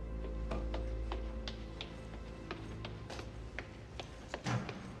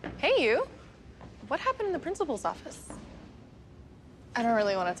 Hey, you. What happened in the principal's office? I don't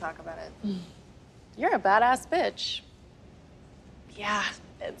really want to talk about it. You're a badass bitch. Yeah,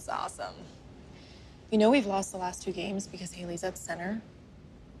 it's awesome. You know we've lost the last 2 games because Haley's at center?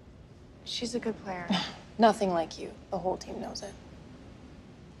 She's a good player. Nothing like you. The whole team knows it.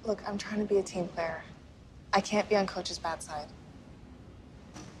 Look, I'm trying to be a team player. I can't be on Coach's bad side.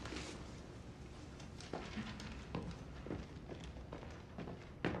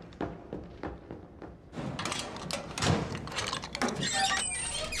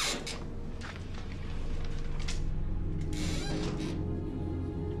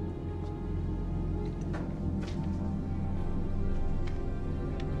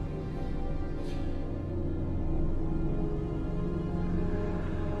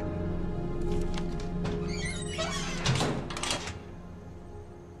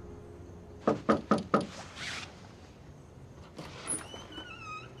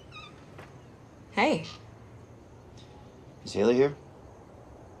 Hey. Is Haley here?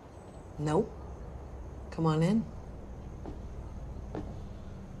 Nope. Come on in.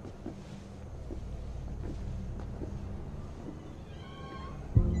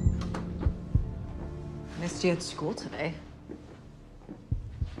 Missed you at school today.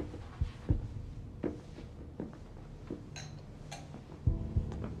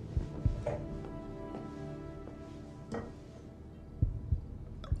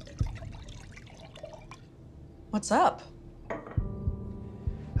 What's up?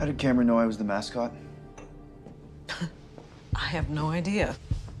 How did Cameron know I was the mascot? I have no idea.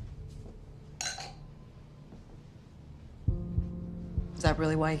 Is that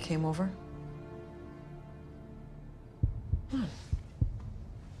really why you came over?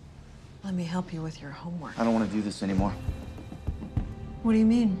 Let me help you with your homework. I don't want to do this anymore. What do you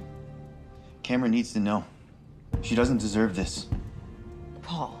mean? Cameron needs to know. She doesn't deserve this.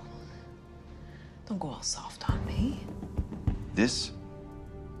 Paul, don't go all soft on me. This?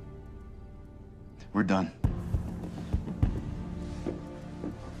 We're done.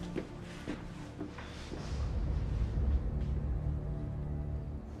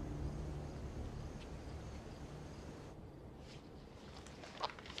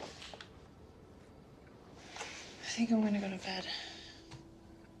 I think I'm gonna go to bed.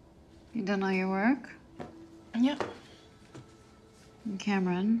 You done all your work? Yeah. And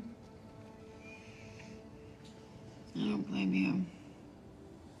Cameron? I don't blame you.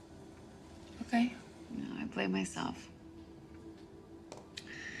 Okay. No, I blame myself.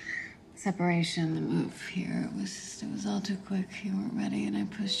 Separation, the move here, it was all too quick. You weren't ready and I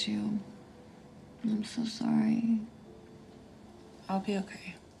pushed you. I'm so sorry. I'll be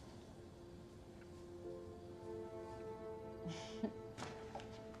okay.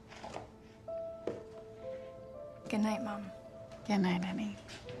 Good night, Mom. Good night, honey.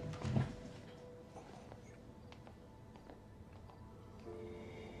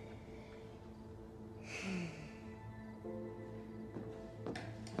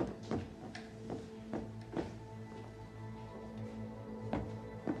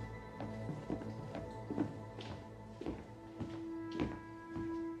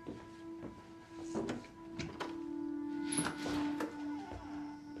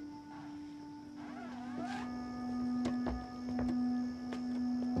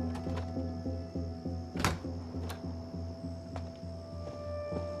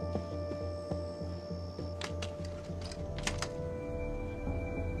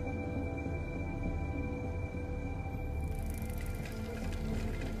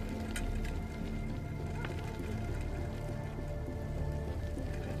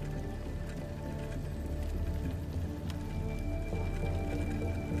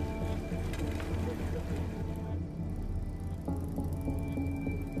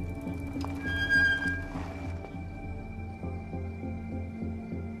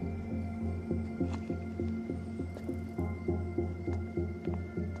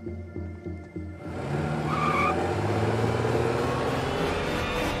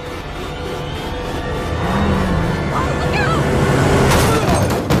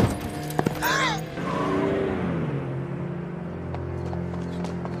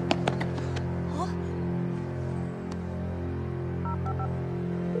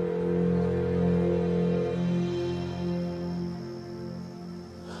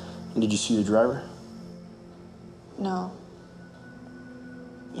 And did you see the driver? No.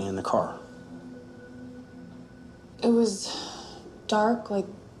 And the car? It was dark, like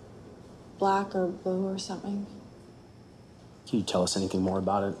black or blue or something. Can you tell us anything more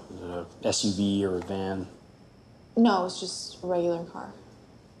about it? Was it a SUV or a van? No, it was just a regular car.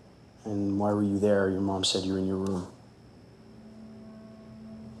 And why were you there? Your mom said you were in your room.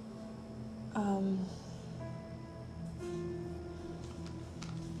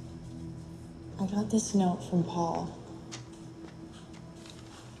 I got this note from Paul.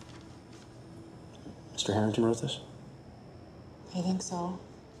 Mr. Harrington wrote this? I think so.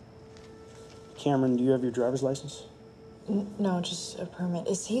 Cameron, do you have your driver's license? No, just a permit.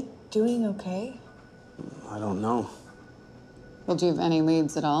 Is he doing okay? I don't know. Well, do you have any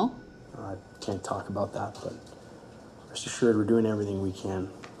leads at all? I can't talk about that, but rest assured we're doing everything we can.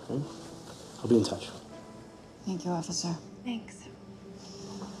 Okay? I'll be in touch. Thank you, officer. Thanks.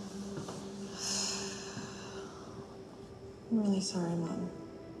 I'm really sorry, Mom.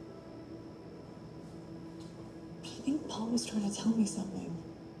 I think Paul was trying to tell me something.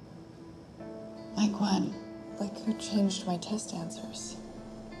 Like what? Like who changed my test answers.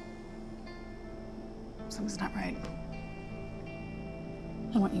 Something's not right.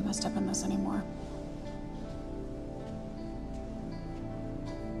 I don't want you messed up in this anymore.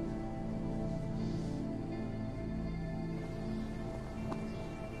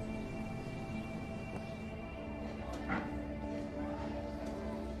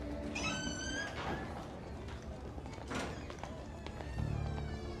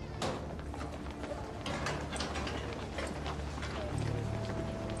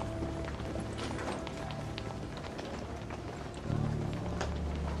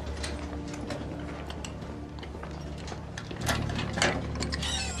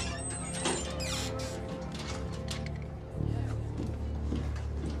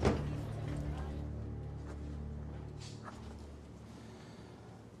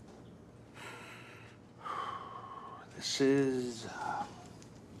 This is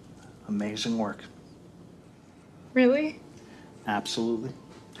amazing work. Really? Absolutely.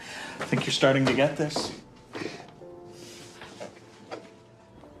 I think you're starting to get this.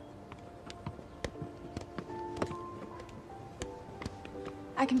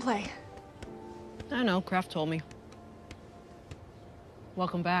 I can play. I know, Kraft told me.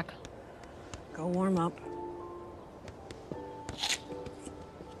 Welcome back. Go warm up.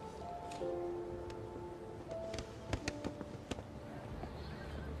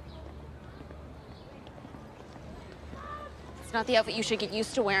 It's not the outfit you should get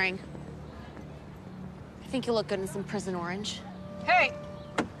used to wearing. I think you look good in some prison orange. Hey!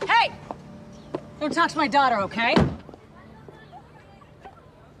 Hey! Don't talk to my daughter, okay?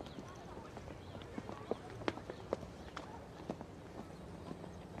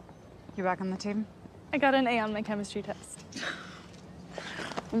 You back on the team? I got an A on my chemistry test.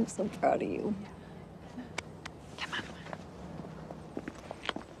 I'm so proud of you.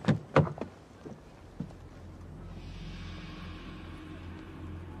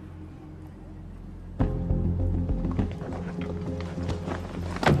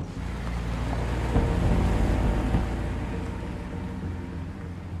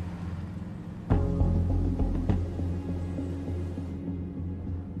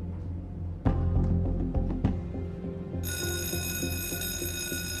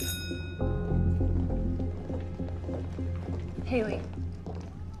 Haley.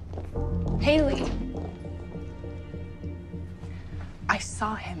 Haley. I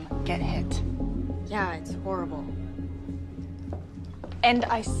saw him get hit. Yeah, it's horrible. And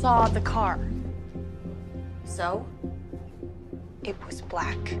I saw the car. So? It was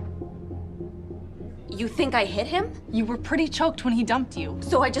black. You think I hit him? You were pretty choked when he dumped you.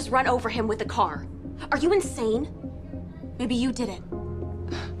 So I just run over him with the car. Are you insane? Maybe you did it.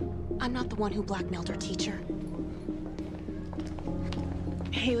 I'm not the one who blackmailed our teacher.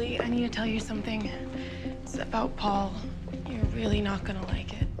 Haley, I need to tell you something. It's about Paul. You're really not gonna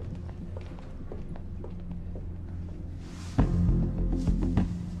like it.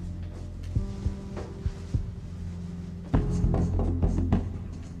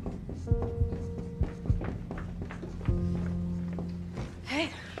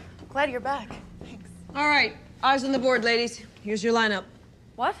 Hey, glad you're back. Thanks. All right, eyes on the board, ladies. Here's your lineup.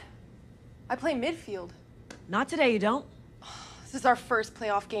 What? I play midfield. Not today, you don't. This is our first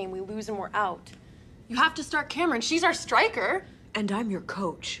playoff game. We lose and we're out. You have to start Cameron. She's our striker. And I'm your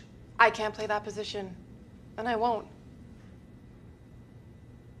coach. I can't play that position. And I won't.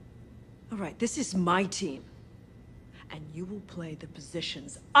 All right, this is my team. And you will play the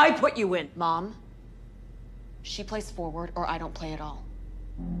positions I put you in. Mom, she plays forward or I don't play at all.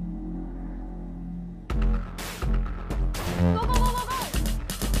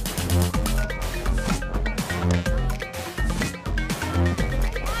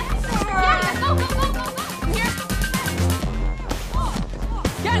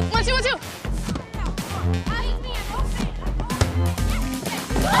 Get it. 1, 2, 1, 2.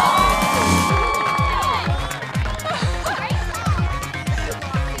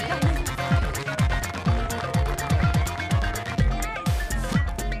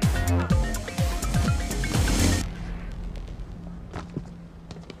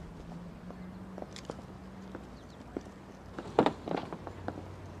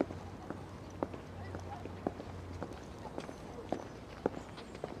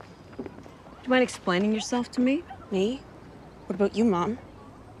 Do you mind explaining yourself to me? Me? What about you, Mom?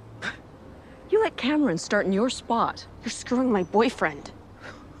 You let Cameron start in your spot. You're screwing my boyfriend.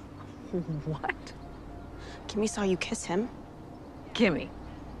 What? Kimmy saw you kiss him. Kimmy?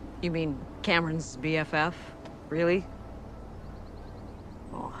 You mean Cameron's BFF? Really?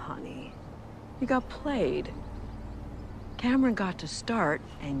 Oh, honey. You got played. Cameron got to start,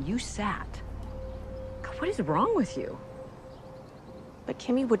 and you sat. God, what is wrong with you? But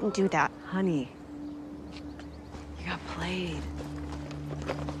Kimmy wouldn't do that. Honey, you got played.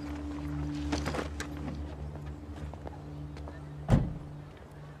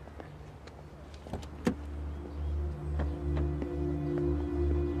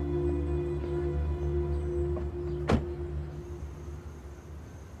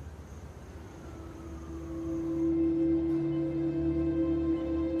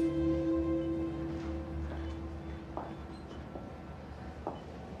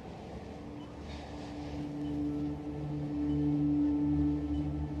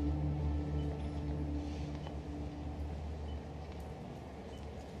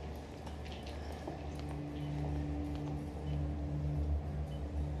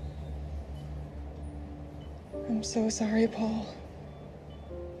 I'm so sorry, Paul.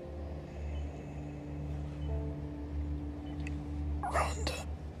 Rhonda.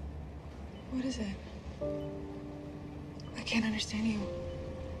 What is it? I can't understand you.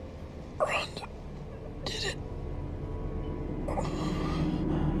 Rhonda did it.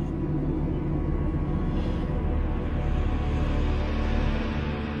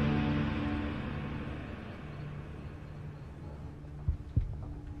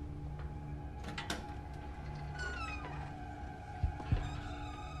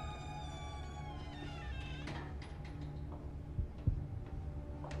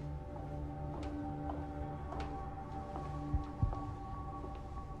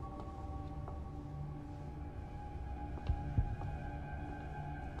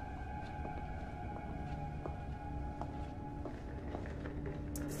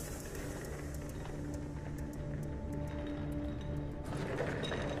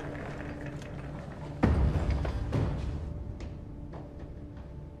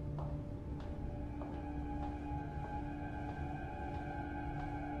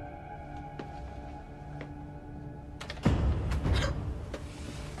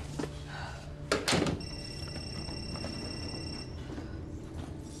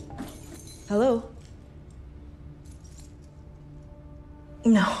 Hello?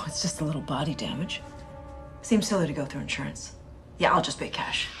 No, it's just a little body damage. Seems silly to go through insurance. Yeah, I'll just pay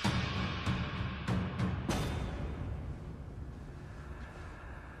cash.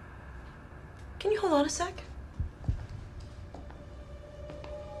 Can you hold on a sec?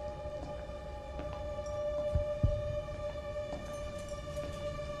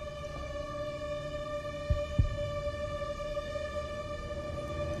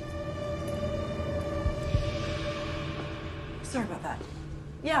 Sorry about that.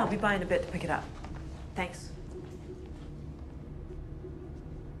 Yeah, I'll be by in a bit to pick it up. Thanks.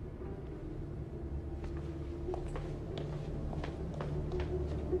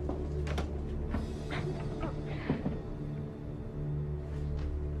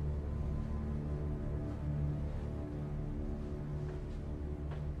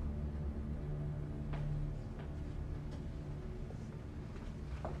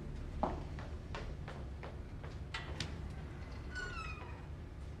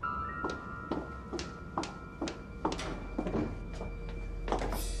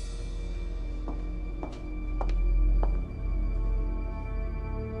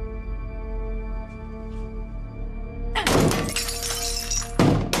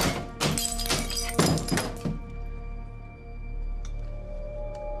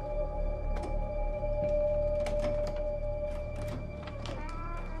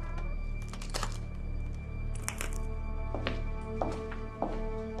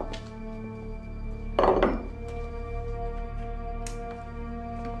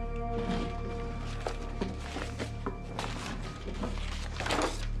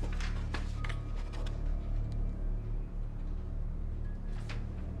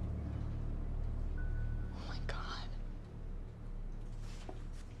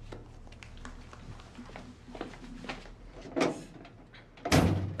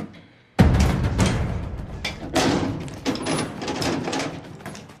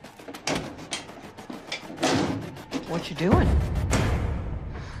 doing?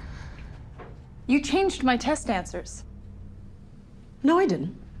 You changed my test answers. No, I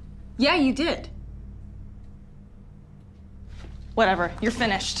didn't. Yeah, you did. Whatever, you're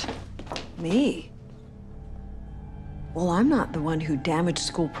finished. Me? Well, I'm not the one who damaged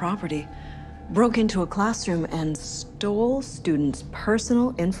school property, broke into a classroom, and stole students'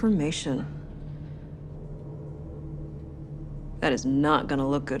 personal information. That is not gonna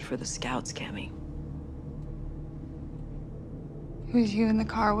look good for the Scouts, Cammy. It was you in the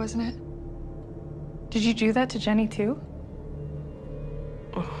car, wasn't it? Did you do that to Jenny too?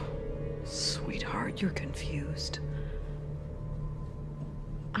 Oh, sweetheart, you're confused.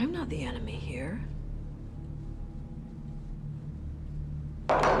 I'm not the enemy here.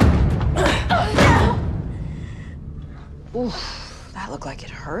 Oof, that looked like it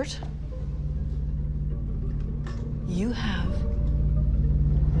hurt. You have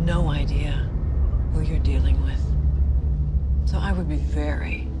no idea who you're dealing with. So I would be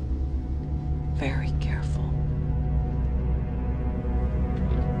very, very careful.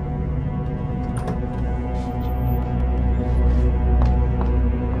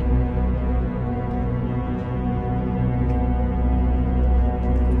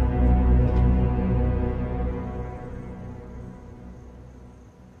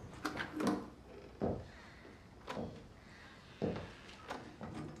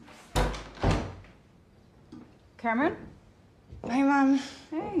 Cameron? Hi, Mom.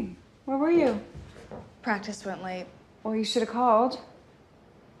 Hey, where were you? Practice went late. Well, you should have called.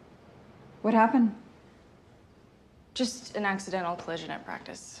 What happened? Just an accidental collision at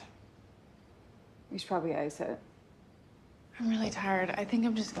practice. You should probably ice it. I'm really tired. I think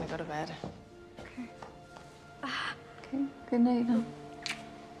I'm just gonna go to bed. Okay. Okay, good night, huh?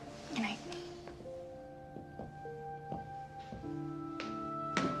 Good night.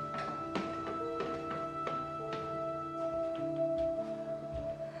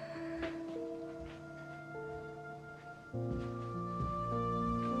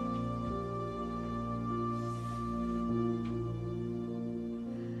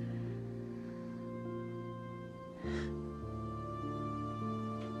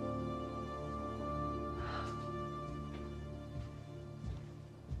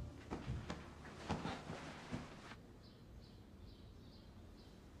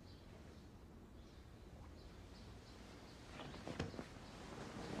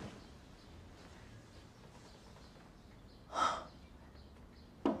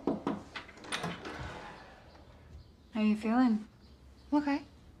 How you feeling? Okay.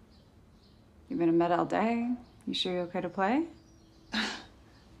 You've been in bed all day. You sure you're okay to play?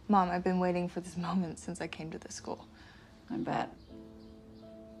 Mom, I've been waiting for this moment since I came to this school. I bet.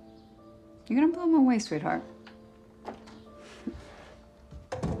 You're gonna blow my way, sweetheart.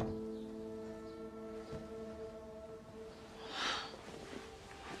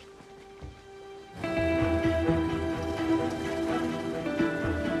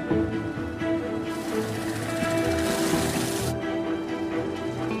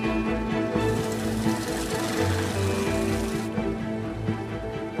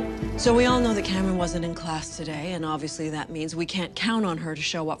 So we all know that Cameron wasn't in class today, and obviously that means we can't count on her to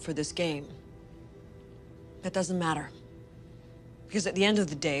show up for this game. That doesn't matter. Because at the end of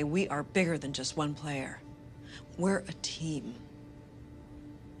the day, we are bigger than just one player. We're a team.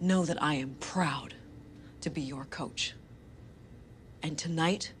 Know that I am proud to be your coach. And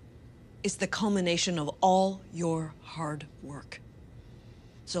tonight is the culmination of all your hard work.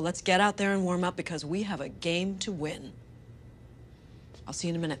 So let's get out there and warm up because we have a game to win. I'll see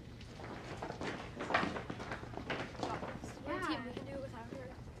you in a minute.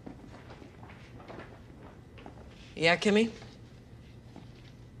 Yeah, Kimmy?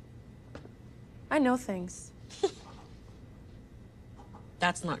 I know things.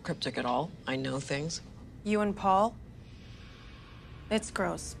 That's not cryptic at all. I know things. You and Paul? It's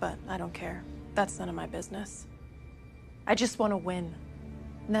gross, but I don't care. That's none of my business. I just want to win.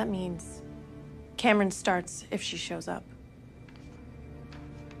 And that means Cameron starts if she shows up.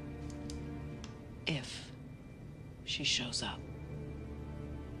 If she shows up.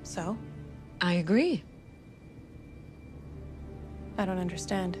 So? I agree. I don't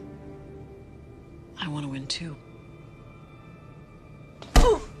understand. I want to win too.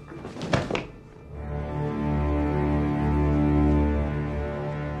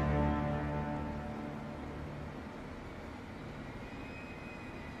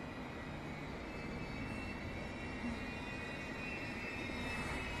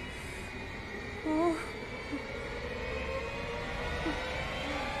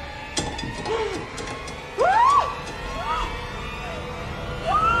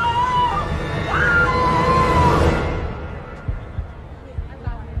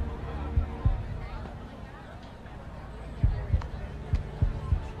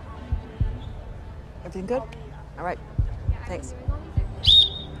 Everything good? All right. Thanks.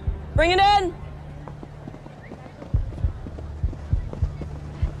 Bring it in!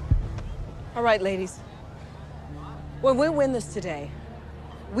 All right, ladies. When we win this today,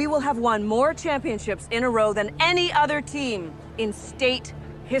 we will have won more championships in a row than any other team in state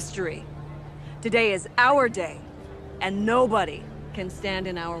history. Today is our day, and nobody can stand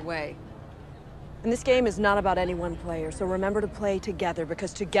in our way. And this game is not about any one player, so remember to play together,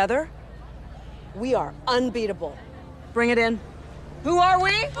 because together, we are unbeatable. Bring it in. Who are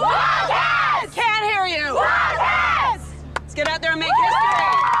we? Rockets! Can't hear you! Rockets! Let's get out there and make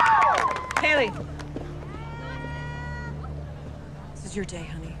history! Haley. This is your day,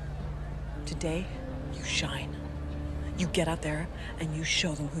 honey. Today, you shine. You get out there and you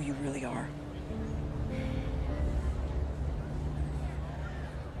show them who you really are.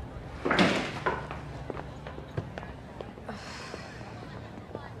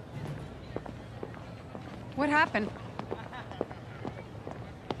 What happened?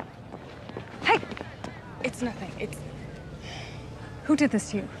 Hey! It's nothing. It's... Who did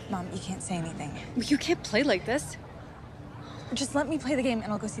this to you? Mom, you can't say anything. You can't play like this. Just let me play the game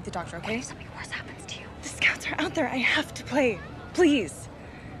and I'll go see the doctor, okay? If something worse happens to you. The scouts are out there. I have to play. Please.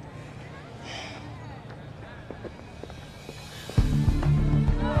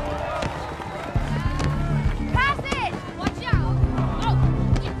 Pass it! Watch out! Oh,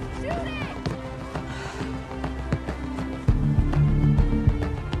 yeah, shoot it!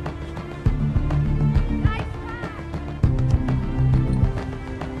 Nice pass!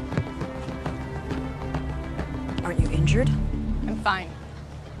 Aren't you injured? I'm fine.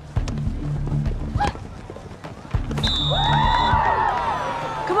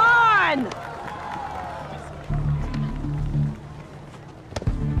 Come on!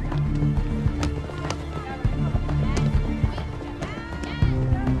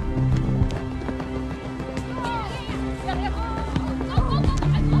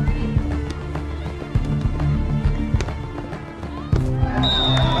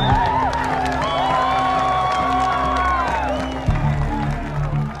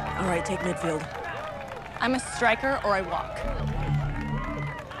 All right, take midfield. I'm a striker or I walk.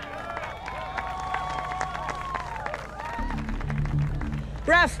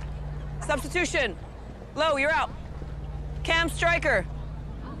 Ref, substitution. Low, you're out. Cam, striker.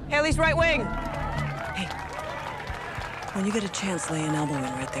 Haley's right wing. Hey, when you get a chance, lay an elbow in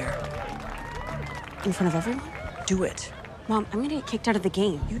right there. In front of everyone? Do it. Mom, I'm gonna get kicked out of the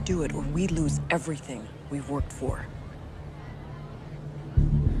game. You do it or we lose everything we've worked for.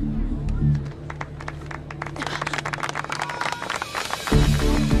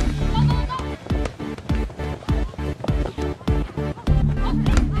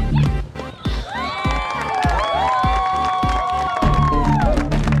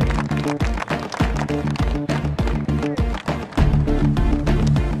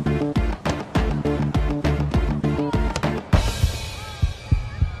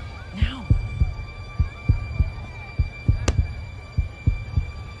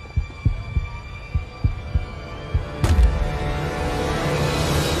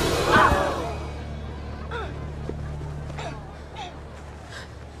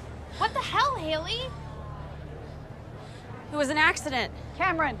 What the hell, Haley? It was an accident.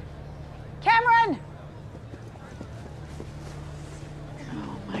 Cameron! Cameron!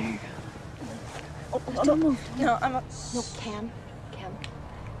 Oh my God. Oh, don't move. No, I'm a... No, Cam.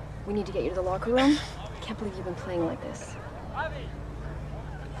 We need to get you to the locker room. I can't believe you've been playing like this.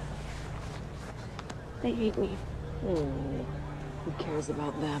 They hate me. Oh, who cares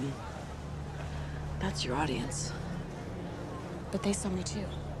about them? That's your audience. But they saw me too.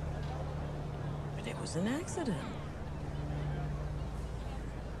 But it was an accident.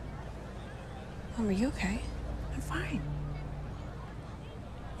 Mom, are you okay? I'm fine.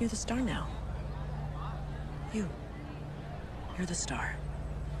 You're the star now. You're the star.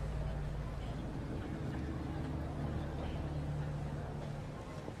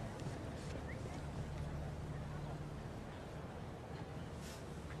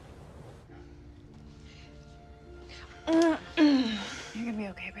 You're gonna be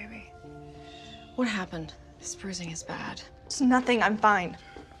okay, baby. What happened? This bruising is bad. It's nothing. I'm fine.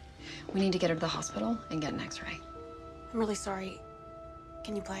 We need to get her to the hospital and get an x-ray. I'm really sorry.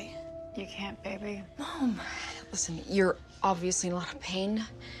 Can you play? You can't, baby. Mom, listen, you're obviously in a lot of pain,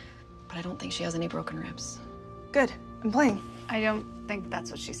 but I don't think she has any broken ribs. Good. I'm playing. I don't think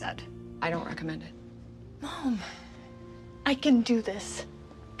that's what she said. I don't recommend it. Mom, I can do this.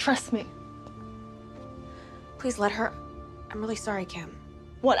 Trust me. Please let her. I'm really sorry, Cam.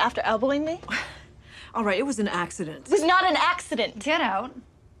 What, after elbowing me? All right, it was an accident. It was not an accident. Get out.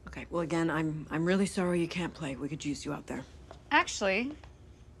 Okay, well, again, I'm really sorry you can't play. We could use you out there. Actually,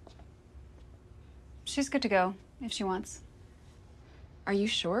 she's good to go if she wants. Are you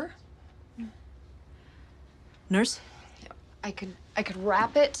sure? Nurse? I could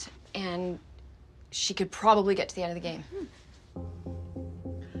wrap it, and she could probably get to the end of the game.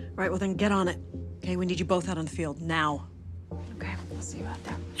 Right, well, then get on it. Okay, we need you both out on the field now. Okay, we'll see you out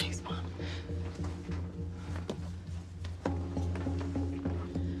there. Thanks, Mom.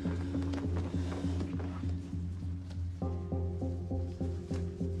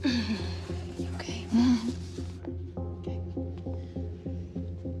 Okay.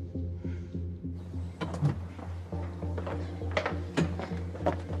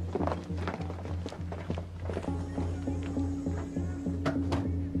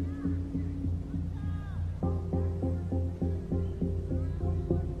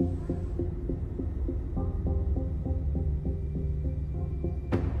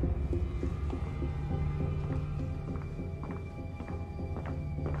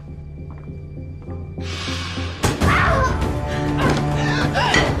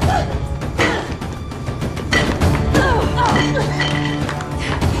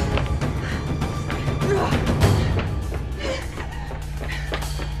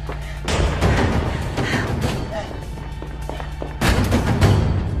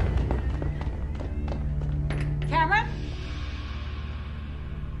 Cameron?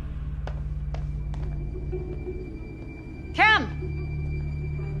 Cam!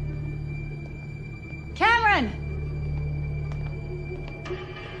 Cameron!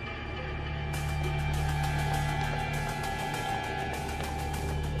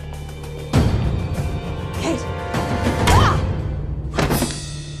 Kate!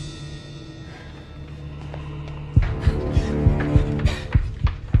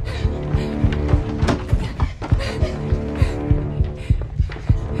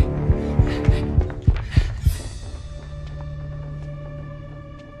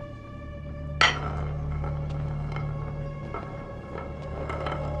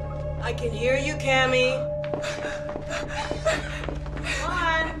 I can hear you, Cammy. Come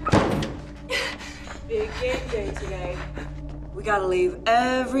on. Big game day today. We gotta leave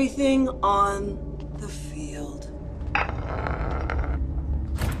everything on the field.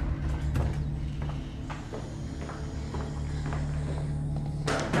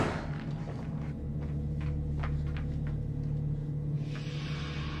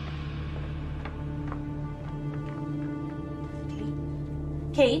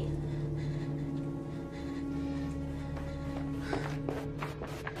 Kate?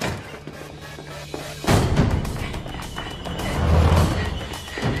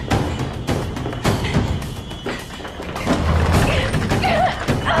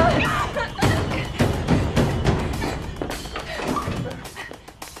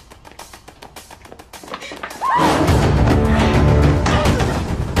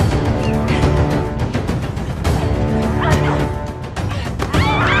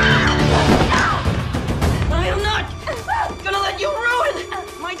 I am not gonna let you ruin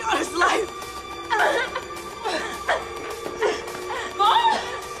my daughter's life. Mom!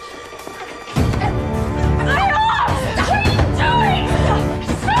 Lay off! What are you doing?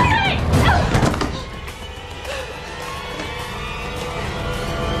 Stop it!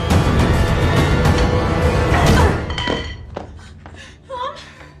 Mom?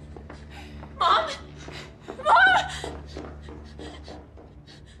 Mom?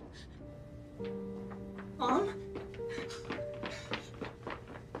 Mom?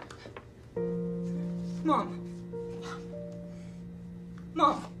 Mom.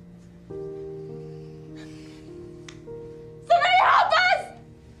 Mom. Somebody help us!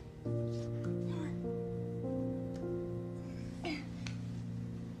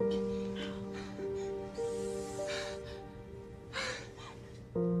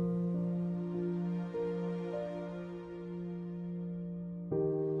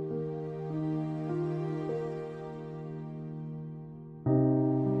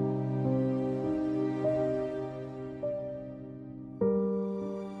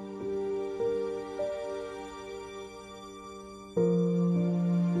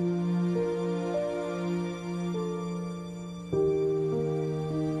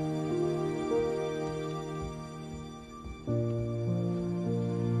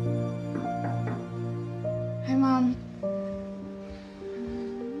 Hi, Mom.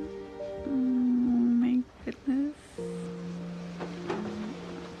 Oh my goodness.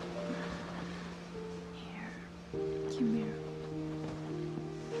 Here. Come here.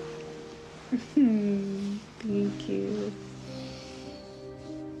 Thank you.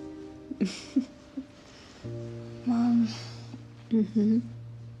 Mom.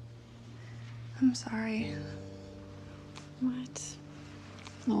 I'm sorry. What?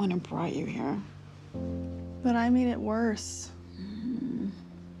 No one brought you here. But I made it worse.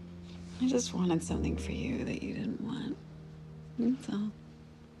 I just wanted something for you that you didn't want. That's all.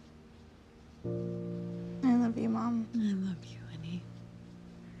 I love you, Mom. I love you, honey.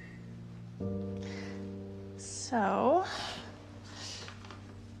 So,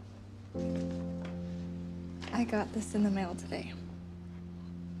 I got this in the mail today.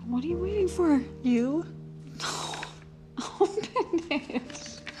 What are you waiting for? You? Open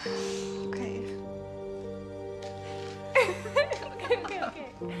it. Okay.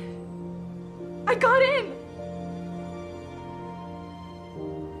 okay. I got in!